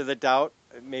benefit of the doubt,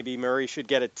 maybe Murray should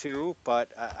get it too.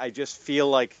 But I just feel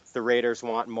like the Raiders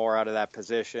want more out of that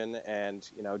position. And,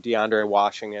 DeAndre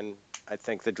Washington, I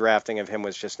think the drafting of him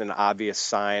was just an obvious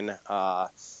sign.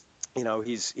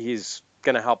 He's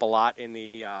going to help a lot in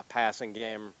the passing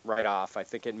game right off. I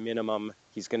think at minimum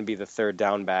he's going to be the 3rd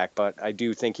down back, but I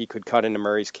do think he could cut into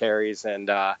Murray's carries. And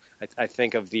I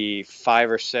think of the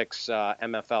 5 or 6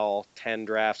 MFL 10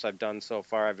 drafts I've done so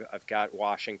far, I've got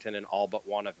Washington in all but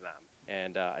one of them.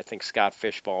 And I think Scott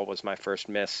Fishbowl was my first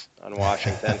miss on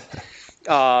Washington.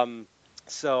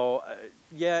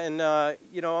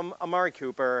 Amari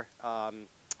Cooper,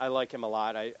 I like him a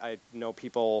lot. I know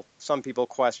some people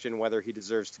question whether he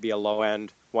deserves to be a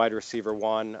low-end wide receiver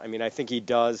one. I mean, I think he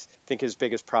does. I think his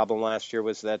biggest problem last year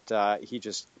was that he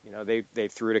just, they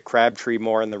threw to Crabtree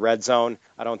more in the red zone.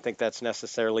 I don't think that's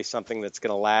necessarily something that's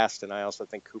going to last. And I also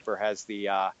think Cooper has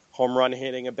the home run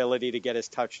hitting ability to get his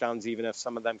touchdowns, even if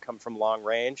some of them come from long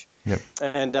range. Yep.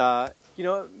 And,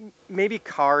 maybe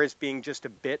Carr is being just a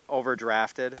bit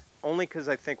overdrafted, only because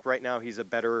I think right now he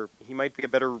might be a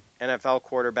better NFL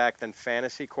quarterback than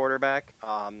fantasy quarterback.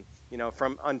 On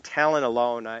talent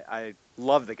alone, I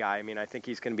love the guy. I mean, I think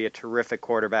he's going to be a terrific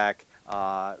quarterback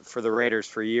for the Raiders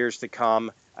for years to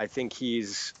come. I think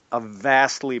he's a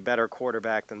vastly better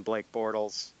quarterback than Blake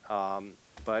Bortles.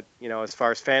 But, as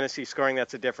far as fantasy scoring,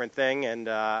 that's a different thing. And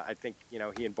I think, he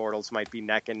and Bortles might be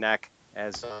neck and neck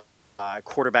as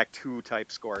quarterback 2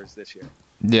 type scores this year.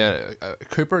 Yeah,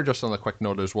 Cooper, just on a quick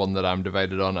note, is one that I'm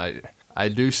divided on. I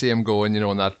do see him going,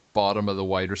 in that bottom of the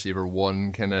wide receiver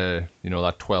one, kind of,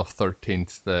 that 12th,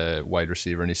 13th wide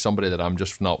receiver. And he's somebody that I'm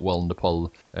just not willing to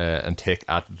pull and take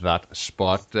at that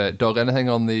spot. Doug, anything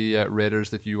on the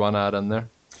Raiders that you want to add in there?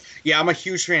 Yeah, I'm a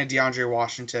huge fan of DeAndre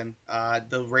Washington.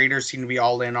 The Raiders seem to be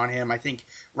all in on him. I think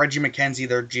Reggie McKenzie,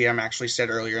 their GM, actually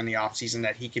said earlier in the offseason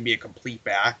that he can be a complete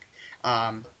back.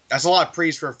 That's a lot of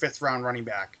praise for a 5th-round running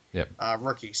back. Yep.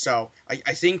 Rookie. So I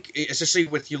think, especially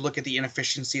with you look at the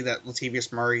inefficiency that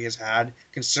Latavius Murray has had,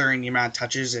 considering the amount of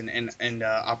touches and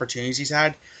opportunities he's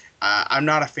had, I'm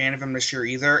not a fan of him this year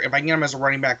either. If I can get him as a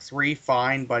running back 3,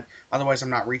 fine, but otherwise I'm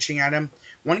not reaching at him.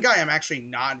 One guy I'm actually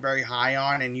not very high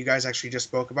on, and you guys actually just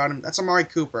spoke about him, that's Amari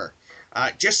Cooper.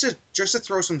 Just to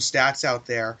throw some stats out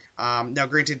there. Now,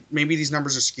 granted, maybe these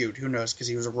numbers are skewed. Who knows? Because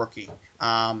he was a rookie.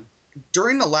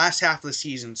 During the last half of the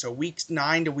season, so weeks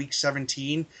 9 to week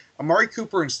 17, Amari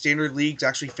Cooper in standard leagues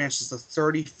actually finished as the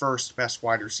 31st best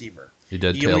wide receiver. He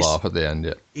did tail off at the end,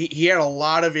 yeah. He had a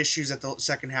lot of issues at the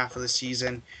second half of the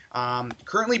season.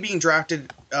 Currently being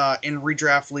drafted in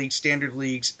redraft leagues, standard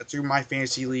leagues, through my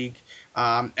fantasy league,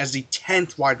 as the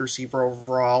 10th wide receiver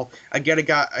overall. Ahead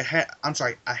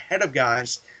of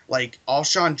guys like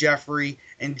Alshon Jeffrey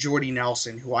and Jordy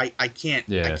Nelson, who I can't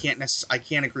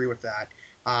agree with that.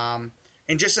 And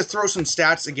just to throw some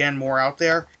stats again more out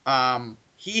there,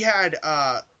 he had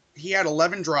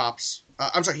 11 drops.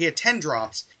 He had 10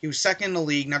 drops. He was second in the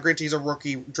league. Now, granted, he's a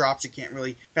rookie. Drops you can't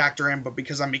really factor in, but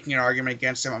because I'm making an argument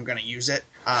against him, I'm going to use it.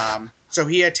 So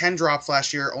he had 10 drops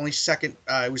last year, only second.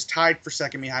 It was tied for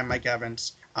second behind Mike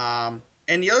Evans. And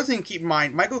the other thing to keep in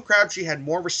mind, Michael Crabtree had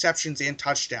more receptions and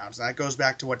touchdowns. And that goes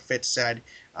back to what Fitz said.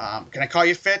 Can I call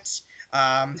you Fitz? Who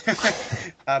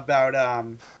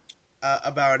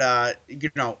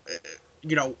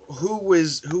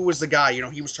was the guy?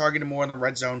 He was targeted more in the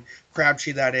red zone.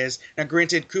 Crabtree, that is. Now,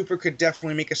 granted, Cooper could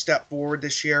definitely make a step forward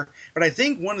this year, but I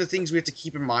think one of the things we have to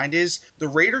keep in mind is the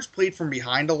Raiders played from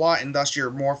behind a lot, and thus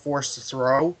you're more forced to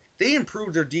throw. They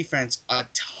improved their defense a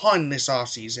ton this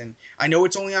offseason. I know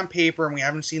it's only on paper, and we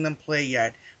haven't seen them play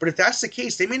yet, but if that's the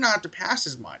case, they may not have to pass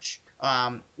as much,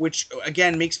 which,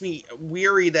 again, makes me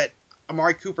weary that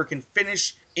Amari Cooper can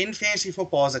finish in fantasy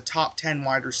football as a top 10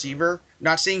 wide receiver.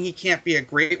 Not saying he can't be a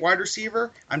great wide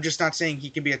receiver. I'm just not saying he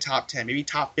can be a top 10, maybe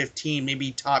top 15,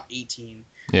 maybe top 18.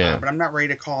 Yeah. But I'm not ready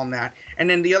to call him that. And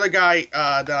then the other guy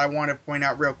that I want to point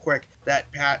out real quick that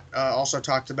Pat also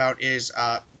talked about is,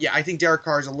 I think Derek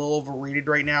Carr is a little overrated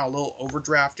right now, a little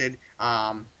overdrafted.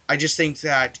 I just think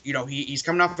that, he's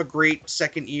coming off a great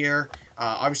second year.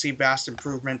 Obviously, vast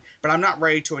improvement, but I'm not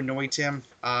ready to anoint him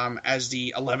as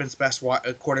the 11th best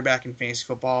quarterback in fantasy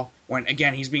football when,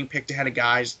 again, he's being picked ahead of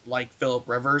guys like Phillip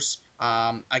Rivers.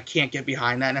 I can't get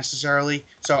behind that necessarily,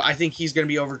 so I think he's going to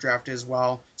be overdrafted as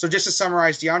well. So just to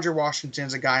summarize, DeAndre Washington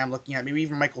is a guy I'm looking at, maybe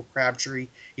even Michael Crabtree.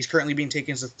 He's currently being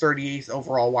taken as the 38th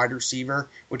overall wide receiver,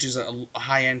 which is a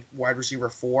high-end wide receiver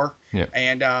 4. Yeah.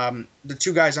 And the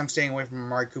two guys I'm staying away from are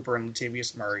Amari Cooper and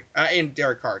Latavius Murray, and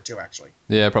Derek Carr too, actually.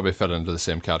 Yeah, probably fit into the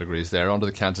same categories there. Onto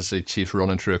the Kansas City Chiefs,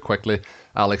 running through it quickly.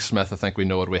 Alex Smith, I think we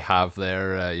know what we have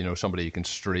there. Somebody you can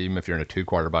stream if you're in a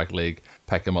 2-quarterback league.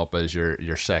 Pick him up as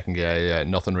your second guy.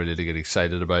 Nothing really to get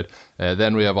excited about.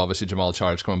 Then we have obviously Jamal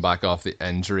Charles coming back off the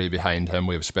injury. Behind him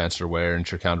we have Spencer Ware and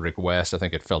Charcandrick West. I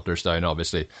think it filters down.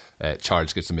 Obviously,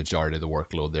 Charles gets the majority of the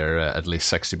workload there, at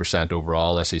least 60%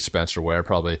 overall. I see Spencer Ware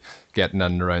probably getting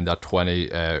in around that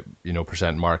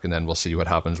 20% mark, and then we'll see what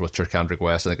happens with Charcandrick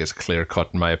West. I think it's clear cut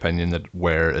in my opinion that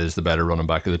Ware is the better running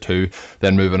back of the two.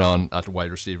 Then moving on at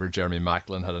wide receiver, Jeremy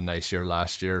Maclin had a nice year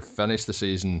last year. Finished the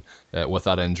season with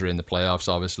that injury in the playoffs.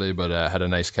 playoffs, obviously, but had a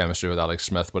nice chemistry with Alex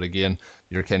Smith. But again,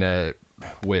 you're kind of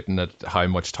waiting at how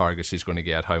much targets he's going to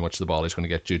get, how much the ball he's going to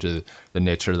get due to the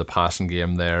nature of the passing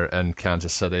game there in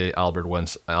Kansas City. Albert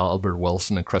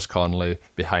Wilson and Chris Conley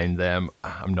behind them.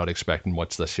 I'm not expecting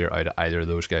much this year out of either of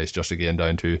those guys, just again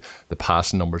down to the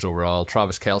passing numbers overall.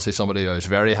 Travis Kelce, somebody I was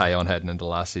very high on heading into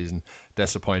last season,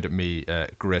 disappointed me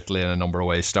greatly in a number of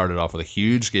ways. Started off with a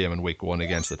huge game in week 1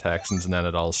 against the Texans, and then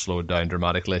it all slowed down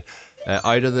dramatically.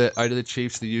 Out of the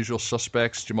Chiefs, the usual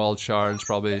suspects, Jamal Charles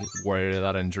probably worried of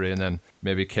that injury, and then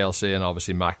maybe Kelce and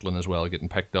obviously Macklin as well getting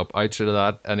picked up. Outside of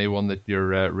that, anyone that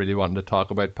you're really wanting to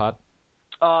talk about, Pat?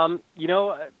 Colin,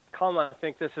 I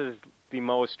think this is the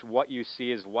most what you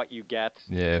see is what you get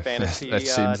fantasy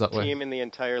team in the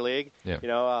entire league.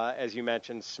 Yeah. As you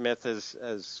mentioned, Smith is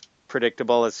as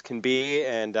predictable as can be,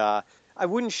 and I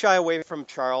wouldn't shy away from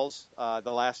Charles.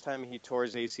 The last time he tore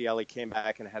his ACL, he came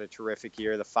back and had a terrific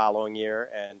year the following year.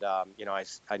 And,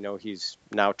 I know he's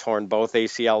now torn both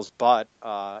ACLs, but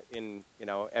in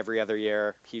every other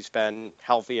year, he's been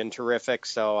healthy and terrific.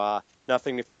 So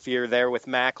nothing to fear there with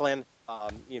Macklin.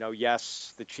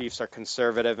 Yes, the Chiefs are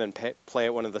conservative and play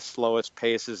at one of the slowest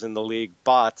paces in the league,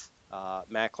 but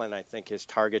Macklin, I think his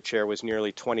target share was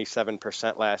nearly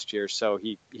 27% last year, so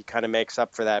he kind of makes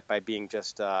up for that by being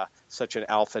just such an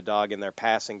alpha dog in their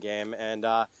passing game. And,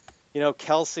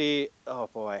 Kelce, oh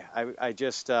boy, I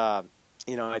just, I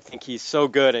think he's so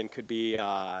good and could be,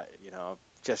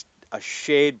 just a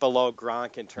shade below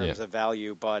Gronk in terms of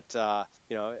value, but,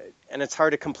 and it's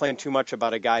hard to complain too much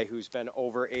about a guy who's been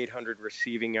over 800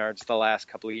 receiving yards the last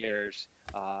couple of years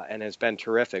and has been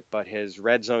terrific, but his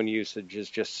red zone usage is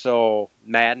just so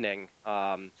maddening.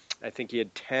 I think he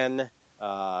had 10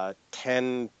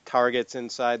 targets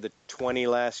inside the 20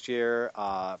 last year,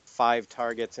 5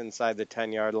 targets inside the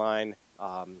 10-yard line.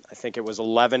 I think it was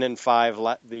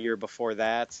 11-5 the year before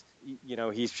that.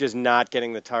 He's just not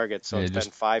getting the targets. So it's been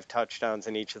 5 touchdowns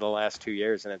in each of the last 2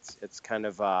 years, and it's kind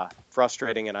of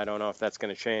frustrating, and I don't know if that's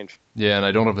going to change. Yeah, and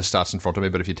I don't have the stats in front of me,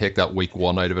 but if you take that week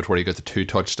 1 out of it where he got the 2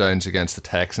 touchdowns against the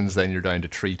Texans, then you're down to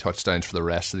 3 touchdowns for the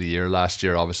rest of the year. Last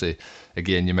year, obviously,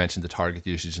 again, you mentioned the target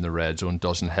usage in the red zone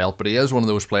doesn't help, but he is one of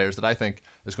those players that I think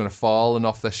is going to fall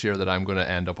enough this year that I'm going to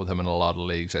end up with him in a lot of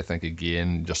leagues. I think,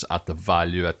 again, just at the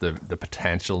value, at the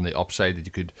potential and the upside that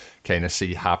you could kind of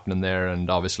see happening there. And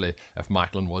obviously, if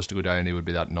Macklin was to go down, he would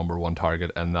be that number 1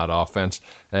 target in that offense.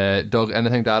 Doug,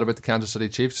 anything to add about the Kansas City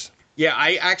Chiefs? Yeah,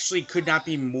 I actually could not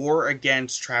be more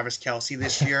against Travis Kelce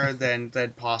this year than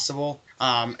possible.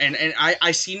 And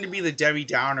I seem to be the Debbie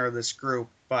Downer of this group,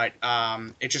 but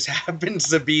it just happens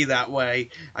to be that way,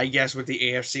 I guess, with the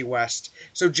AFC West.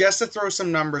 So just to throw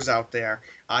some numbers out there,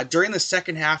 during the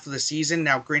second half of the season,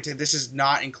 now granted this is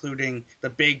not including the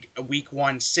big week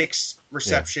 1, 6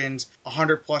 receptions,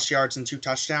 100-plus yards and 2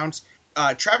 touchdowns,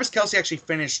 Travis Kelce actually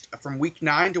finished from week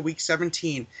 9 to week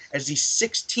 17 as the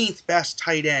 16th best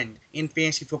tight end in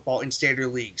fantasy football in standard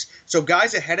leagues. So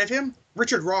guys ahead of him,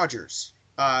 Richard Rodgers,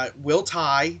 Will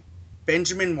Tye,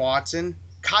 Benjamin Watson,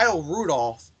 Kyle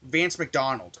Rudolph, Vance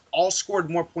McDonald, all scored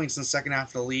more points in the second half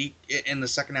of the league in the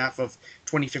second half of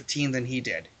 2015 than he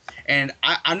did. And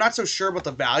I'm not so sure about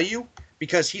the value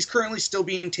because he's currently still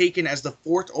being taken as the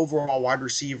 4th overall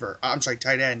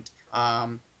tight end.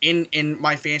 In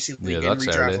my fantasy league and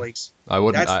redraft leagues.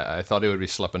 I thought he would be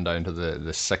slipping down to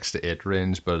the 6 to 8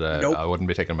 range, but nope. I wouldn't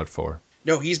be taking him at 4.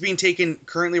 No, he's being taken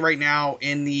currently right now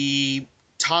in the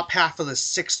top half of the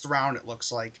 6th round, it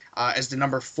looks like, as the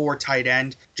number 4 tight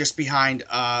end, just behind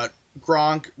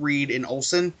Gronk, Reed, and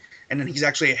Olsen. And then he's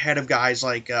actually ahead of guys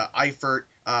like Eifert,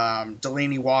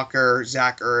 Delaney Walker,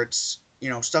 Zach Ertz,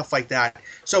 stuff like that.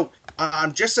 So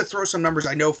just to throw some numbers,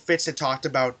 I know Fitz had talked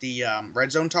about the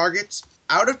red zone targets.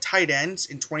 Out of tight ends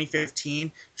in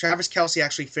 2015, Travis Kelce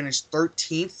actually finished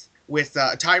 13th with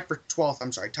tied for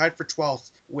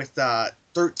 12th with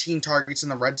 13 targets in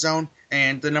the red zone,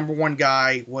 and the number 1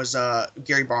 guy was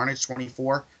Gary Barnidge,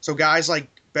 24. So guys like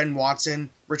Ben Watson,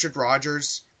 Richard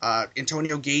Rodgers,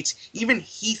 Antonio Gates, even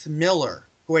Heath Miller,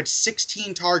 who had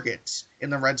 16 targets in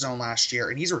the red zone last year,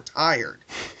 and he's retired,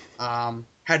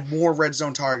 had more red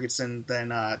zone targets than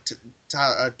Travis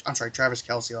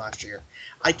Kelce last year.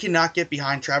 I cannot get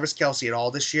behind Travis Kelce at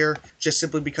all this year, just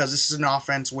simply because this is an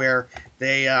offense where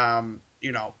they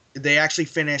actually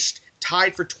finished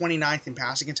tied for 29th in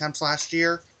passing attempts last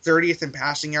year, 30th in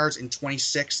passing yards, and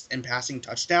 26th in passing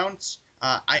touchdowns.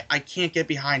 I can't get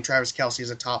behind Travis Kelce as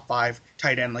a top 5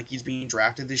 tight end like he's being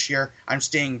drafted this year. I'm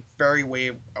staying very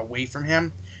way away from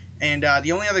him. And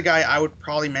the only other guy I would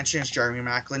probably mention is Jeremy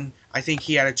Macklin. I think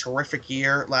he had a terrific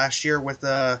year last year with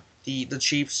the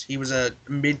Chiefs. He was a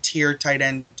mid-tier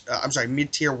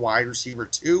wide receiver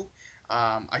too.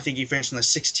 I think he finished in the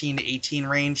 16 to 18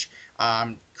 range.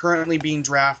 Currently being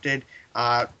drafted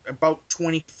about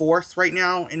 24th right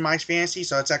now in my fantasy,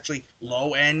 so it's actually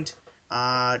low end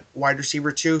wide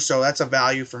receiver too. So that's a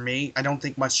value for me. I don't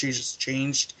think much has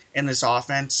changed in this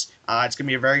offense. It's going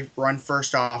to be a very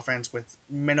run-first offense with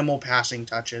minimal passing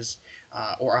touches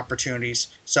or opportunities.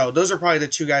 So those are probably the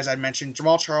two guys I'd mentioned.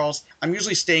 Jamaal Charles, I'm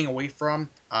usually staying away from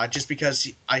just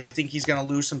because I think he's going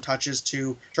to lose some touches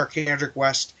to Charcandrick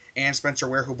West and Spencer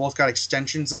Ware, who both got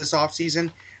extensions this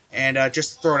offseason. And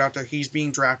just to throw it out there, he's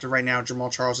being drafted right now.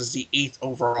 Jamaal Charles is the 8th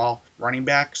overall running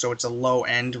back, so it's a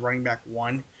low-end running back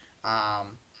 1.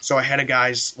 So ahead of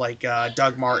guys like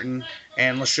Doug Martin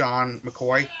and LaShawn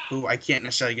McCoy, who I can't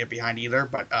necessarily get behind either,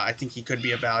 but I think he could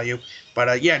be a value.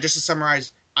 But yeah, just to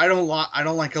summarize, I don't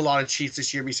like a lot of Chiefs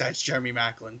this year besides Jeremy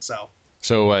Maclin. So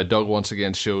Doug once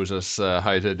again shows us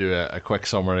how to do a quick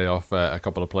summary of a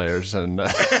couple of players, and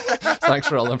thanks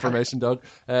for all the information, Doug.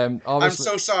 I'm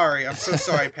so sorry,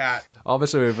 Pat.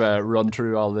 Obviously, we've run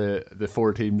through all the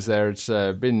 4 teams there. It's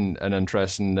been an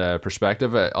interesting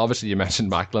perspective. Obviously, you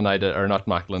mentioned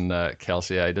Maclin.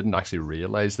 Kelsey. I didn't actually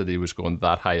realise that he was going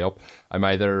that high up. I'm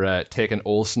either taking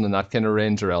Olsen in that kind of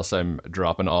range, or else I'm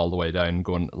dropping all the way down,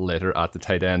 going later at the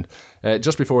tight end.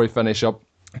 Just before we finish up,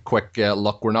 a quick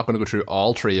look. We're not going to go through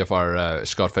all 3 of our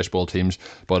Scott Fishbowl teams,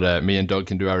 but me and Doug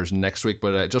can do ours next week.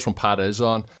 But just when Pat is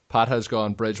on, Pat has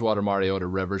gone Bridgewater, Mariota,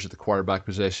 Rivers at the quarterback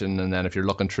position. And then if you're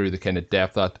looking through the kind of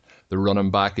depth at the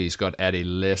running back, he's got Eddie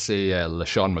Lacy,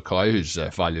 LaShawn McCoy, whose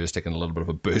value has taken a little bit of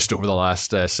a boost over the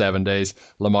last 7 days,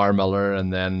 Lamar Miller.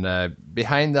 And then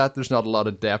behind that, there's not a lot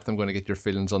of depth. I'm going to get your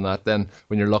feelings on that. Then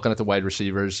when you're looking at the wide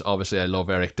receivers, obviously I love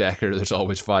Eric Decker. There's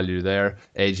always value there.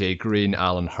 AJ Green,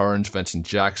 Alan Hearns, Vincent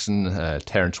Jackson,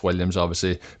 Terrence Williams,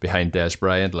 obviously behind Des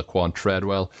Bryant, Laquan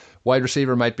Treadwell. Wide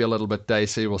receiver might be a little bit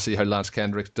dicey. We'll see how Lance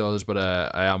Kendricks does, but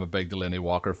I am a big Delaney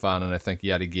Walker fan, and I think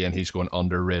yet again he's going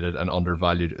underrated and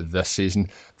undervalued this season.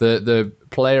 The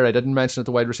player I didn't mention at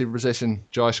the wide receiver position,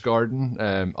 Josh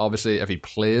Gordon. Obviously, if he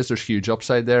plays, there's huge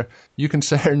upside there. You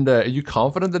concerned? Are you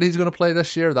confident that he's going to play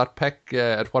this year? That pick,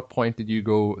 at what point did you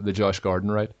go the Josh Gordon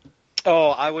route? Oh,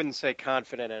 I wouldn't say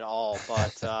confident at all,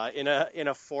 but in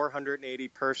a 480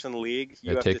 person league,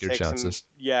 you have to take chances.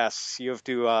 You have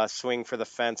to swing for the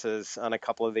fences on a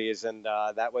couple of these, and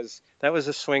that was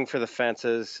a swing for the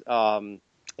fences. I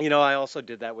also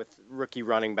did that with rookie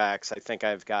running backs. I think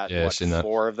I've got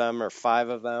 4 of them or 5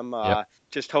 of them.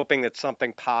 Just hoping that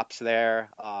something pops there.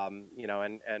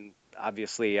 And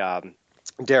obviously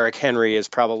Derrick Henry is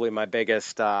probably my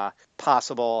biggest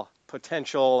possible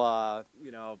potential.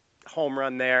 Home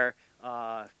run there.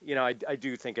 I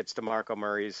do think it's DeMarco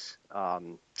Murray's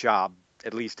job,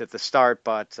 at least at the start,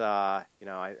 but I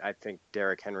think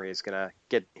Derrick Henry is going to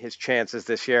get his chances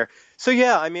this year. So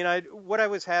yeah, what I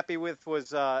was happy with was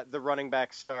the running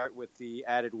back start with the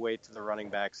added weight to the running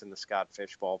backs in the Scott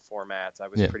Fishbowl formats. I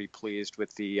was pretty pleased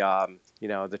with the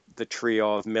the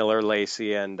trio of Miller,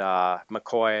 Lacy, and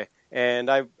McCoy. And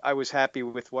I was happy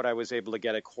with what I was able to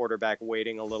get at quarterback,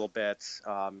 waiting a little bit.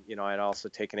 I'd also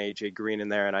taken A.J. Green in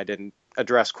there, and I didn't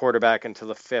address quarterback until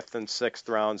the 5th and 6th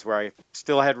rounds, where I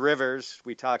still had Rivers.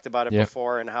 We talked about it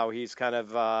before, and how he's kind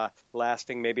of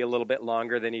lasting maybe a little bit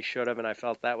longer than he should have, and I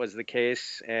felt that was the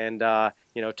case. And,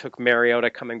 took Mariota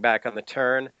coming back on the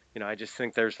turn. I just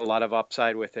think there's a lot of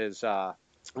upside with his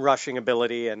rushing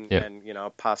ability and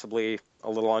possibly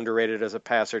a little underrated as a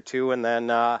passer too. And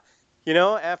then,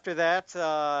 after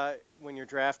that, when you're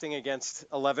drafting against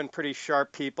 11 pretty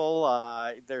sharp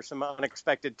people, there's some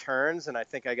unexpected turns, and I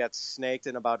think I got snaked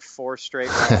in about 4 straight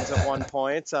rounds at one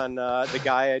point on the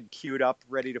guy I'd queued up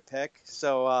ready to pick.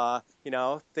 So,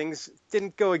 things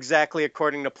didn't go exactly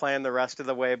according to plan the rest of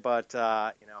the way, but,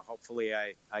 hopefully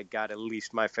I got at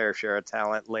least my fair share of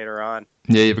talent later on.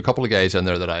 Yeah, you have a couple of guys in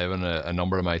there that I have in a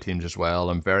number of my teams as well.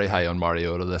 I'm very high on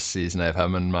Mariota this season. I have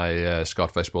him in my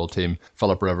Scott Fishbowl team.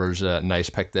 Philip Rivers, nice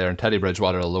pick there. And Teddy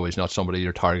Bridgewater, although he's not somebody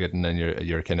you're targeting in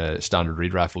your kind of standard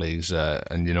redraft leagues,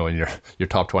 and in your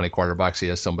top 20 quarterbacks, he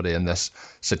is somebody in this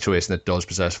situation that does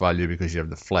possess value because you have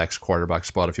the flex quarterback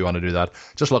spot if you want to do that.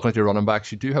 Just looking at your running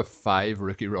backs, you do have 5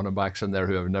 rookie running backs in there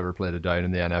who have never played a down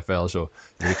in the NFL, so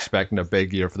you're expecting a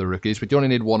big year for the rookies, but you only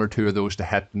need 1 or 2 of those to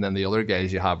hit, and then the other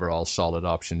guys you have are all solid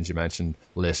options. You mentioned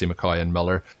Lacy, McCoy, and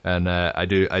Miller, and I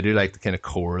do like the kind of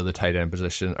core of the tight end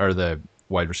position or the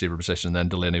wide receiver position, and then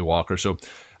Delaney Walker. So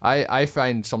I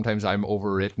find sometimes I'm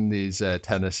overrating these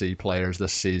Tennessee players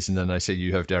this season, and I say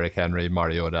you have Derrick Henry,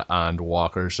 Mariota, and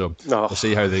Walker, so we'll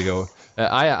see how they go.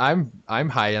 I'm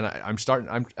high, and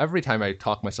I'm every time I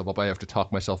talk myself up, I have to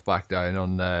talk myself back down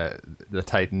on the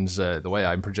Titans. The way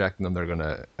I'm projecting them, they're going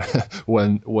to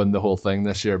win the whole thing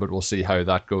this year, but we'll see how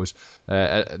that goes.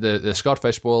 The Scott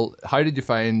Fish Bowl, how did you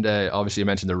find, obviously you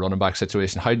mentioned the running back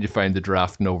situation, how did you find the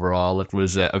drafting overall? It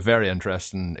was a very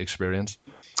interesting experience.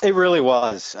 It really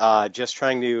was. Just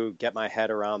trying to get my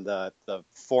head around the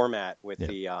format with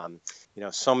the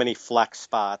so many flex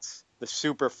spots, the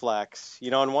super flex.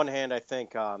 On one hand, I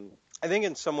think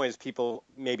in some ways people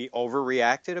maybe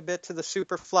overreacted a bit to the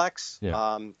super flex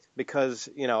because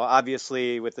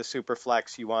obviously with the super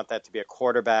flex you want that to be a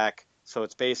quarterback, so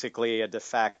it's basically a de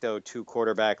facto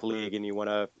 2-quarterback league, and you want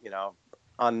to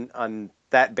on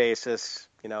that basis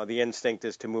the instinct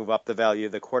is to move up the value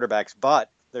of the quarterbacks,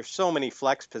 but there's so many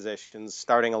flex positions,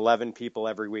 starting 11 people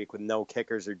every week with no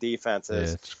kickers or defenses.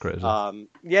 Yeah, it's crazy.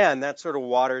 And that sort of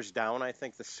waters down, I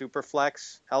think, the super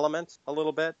flex element a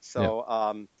little bit.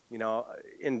 So,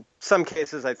 in some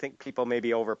cases, I think people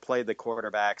maybe overplayed the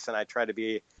quarterbacks, and I try to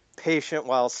be patient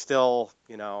while still,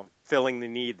 filling the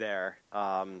need there.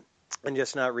 And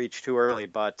just not reach too early.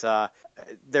 But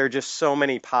there are just so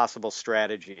many possible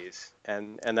strategies,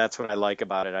 and that's what I like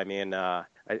about it. I mean,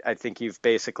 I think you've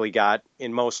basically got,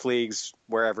 in most leagues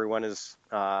where everyone is,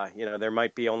 there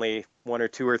might be only 1 or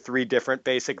 2 or 3 different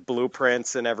basic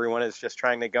blueprints, and everyone is just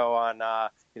trying to go on,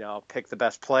 pick the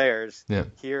best players. Yeah.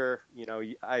 Here,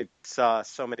 I saw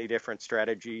so many different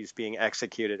strategies being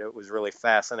executed. It was really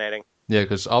fascinating. Yeah,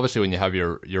 because obviously when you have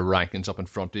your rankings up in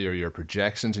front of you, or your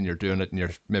projections, and you're doing it,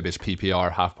 and maybe it's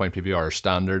PPR, half-point PPR, or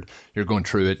standard, you're going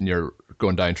through it and you're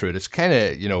going down through it. It's kind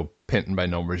of, painting by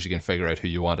numbers, you can figure out who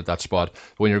you want at that spot.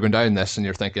 When you're going down this and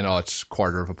you're thinking, it's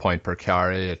 1/4 of a point per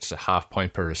carry, it's a 1/2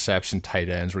 point per reception, tight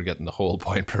ends, we're getting the whole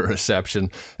point per reception.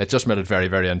 It just made it very,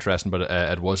 very interesting, but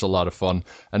it was a lot of fun.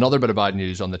 Another bit of bad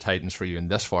news on the Titans for you in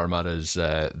this format is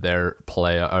the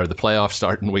playoffs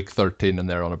start in week 13, and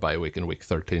they're on a bye week in week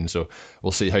 13. So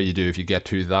we'll see how you do if you get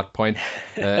to that point.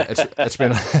 It's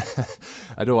been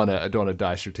I don't want to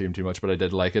dash your team too much, but I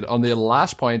did like it. On the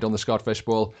last point on the Scott Fish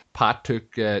Bowl, Pat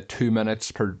took 2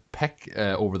 minutes per pick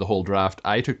over the whole draft.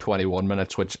 I took 21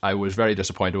 minutes, which I was very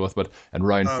disappointed with, but in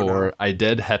round 4 I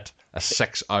did hit a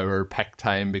 6-hour pick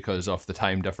time because of the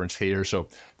time difference here, so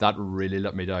that really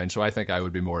let me down. So I think I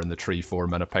would be more in the 3-4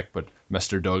 minute pick, but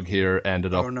Mr. Doug here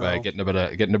ended up getting a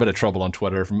bit of trouble on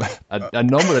Twitter from a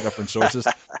number of different sources.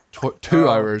 2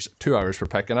 hours per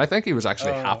pick, and I think he was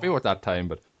actually happy with that time,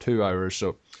 but 2 hours.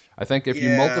 So I think if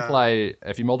you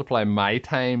multiply my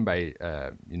time by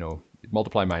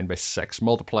multiply mine by 6,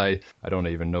 multiply, I don't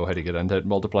even know how to get into it,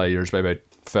 multiply yours by about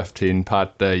 15,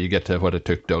 Pat, you get to what it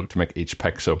took Doug to make each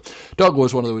pick. So Doug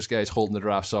was one of those guys holding the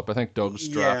drafts up. I think Doug's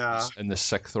draft is in the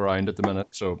 6th round at the minute,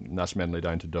 so that's mainly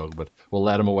down to Doug, but we'll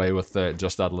let him away with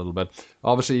just that a little bit.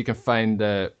 Obviously, you can find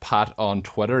Pat on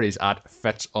Twitter. He's at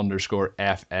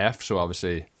Fitz_FF, so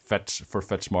obviously Fitz for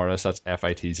Fitzmaurice, that's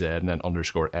FITZ, and then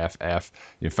 _FF.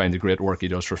 You can find the great work he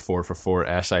does for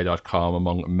 4for4si.com,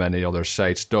 among many other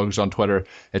sites. Doug's on Twitter,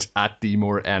 it's at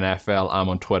DMoreNFL. I'm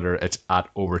on Twitter, it's at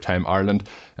Overtime Ireland.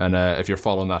 And if you're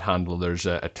following that handle, there's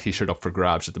a t-shirt up for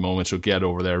grabs at the moment, so get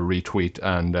over there, retweet,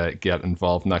 and get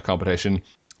involved in that competition.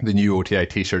 The new OTI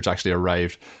t-shirts actually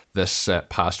arrived this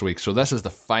past week. So this is the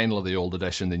final of the old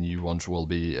edition. The new ones will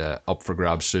be up for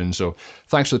grabs soon. So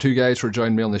thanks to the two guys for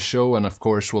joining me on the show. And of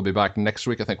course, we'll be back next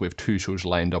week. I think we have 2 shows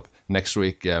lined up next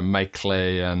week. Mike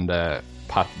Clay and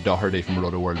Pat Doherty from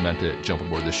Roto World meant to jump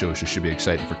aboard the show. So it should be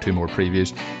exciting for 2 more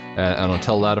previews. And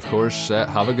until that, of course,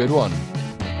 have a good one.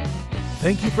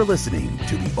 Thank you for listening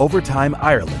to the Overtime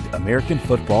Ireland American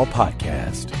Football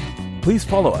Podcast. Please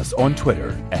follow us on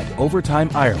Twitter at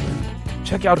Overtime Ireland.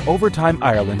 Check out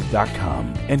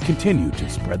OvertimeIreland.com and continue to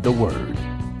spread the word.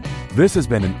 This has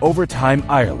been an Overtime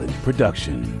Ireland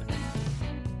production.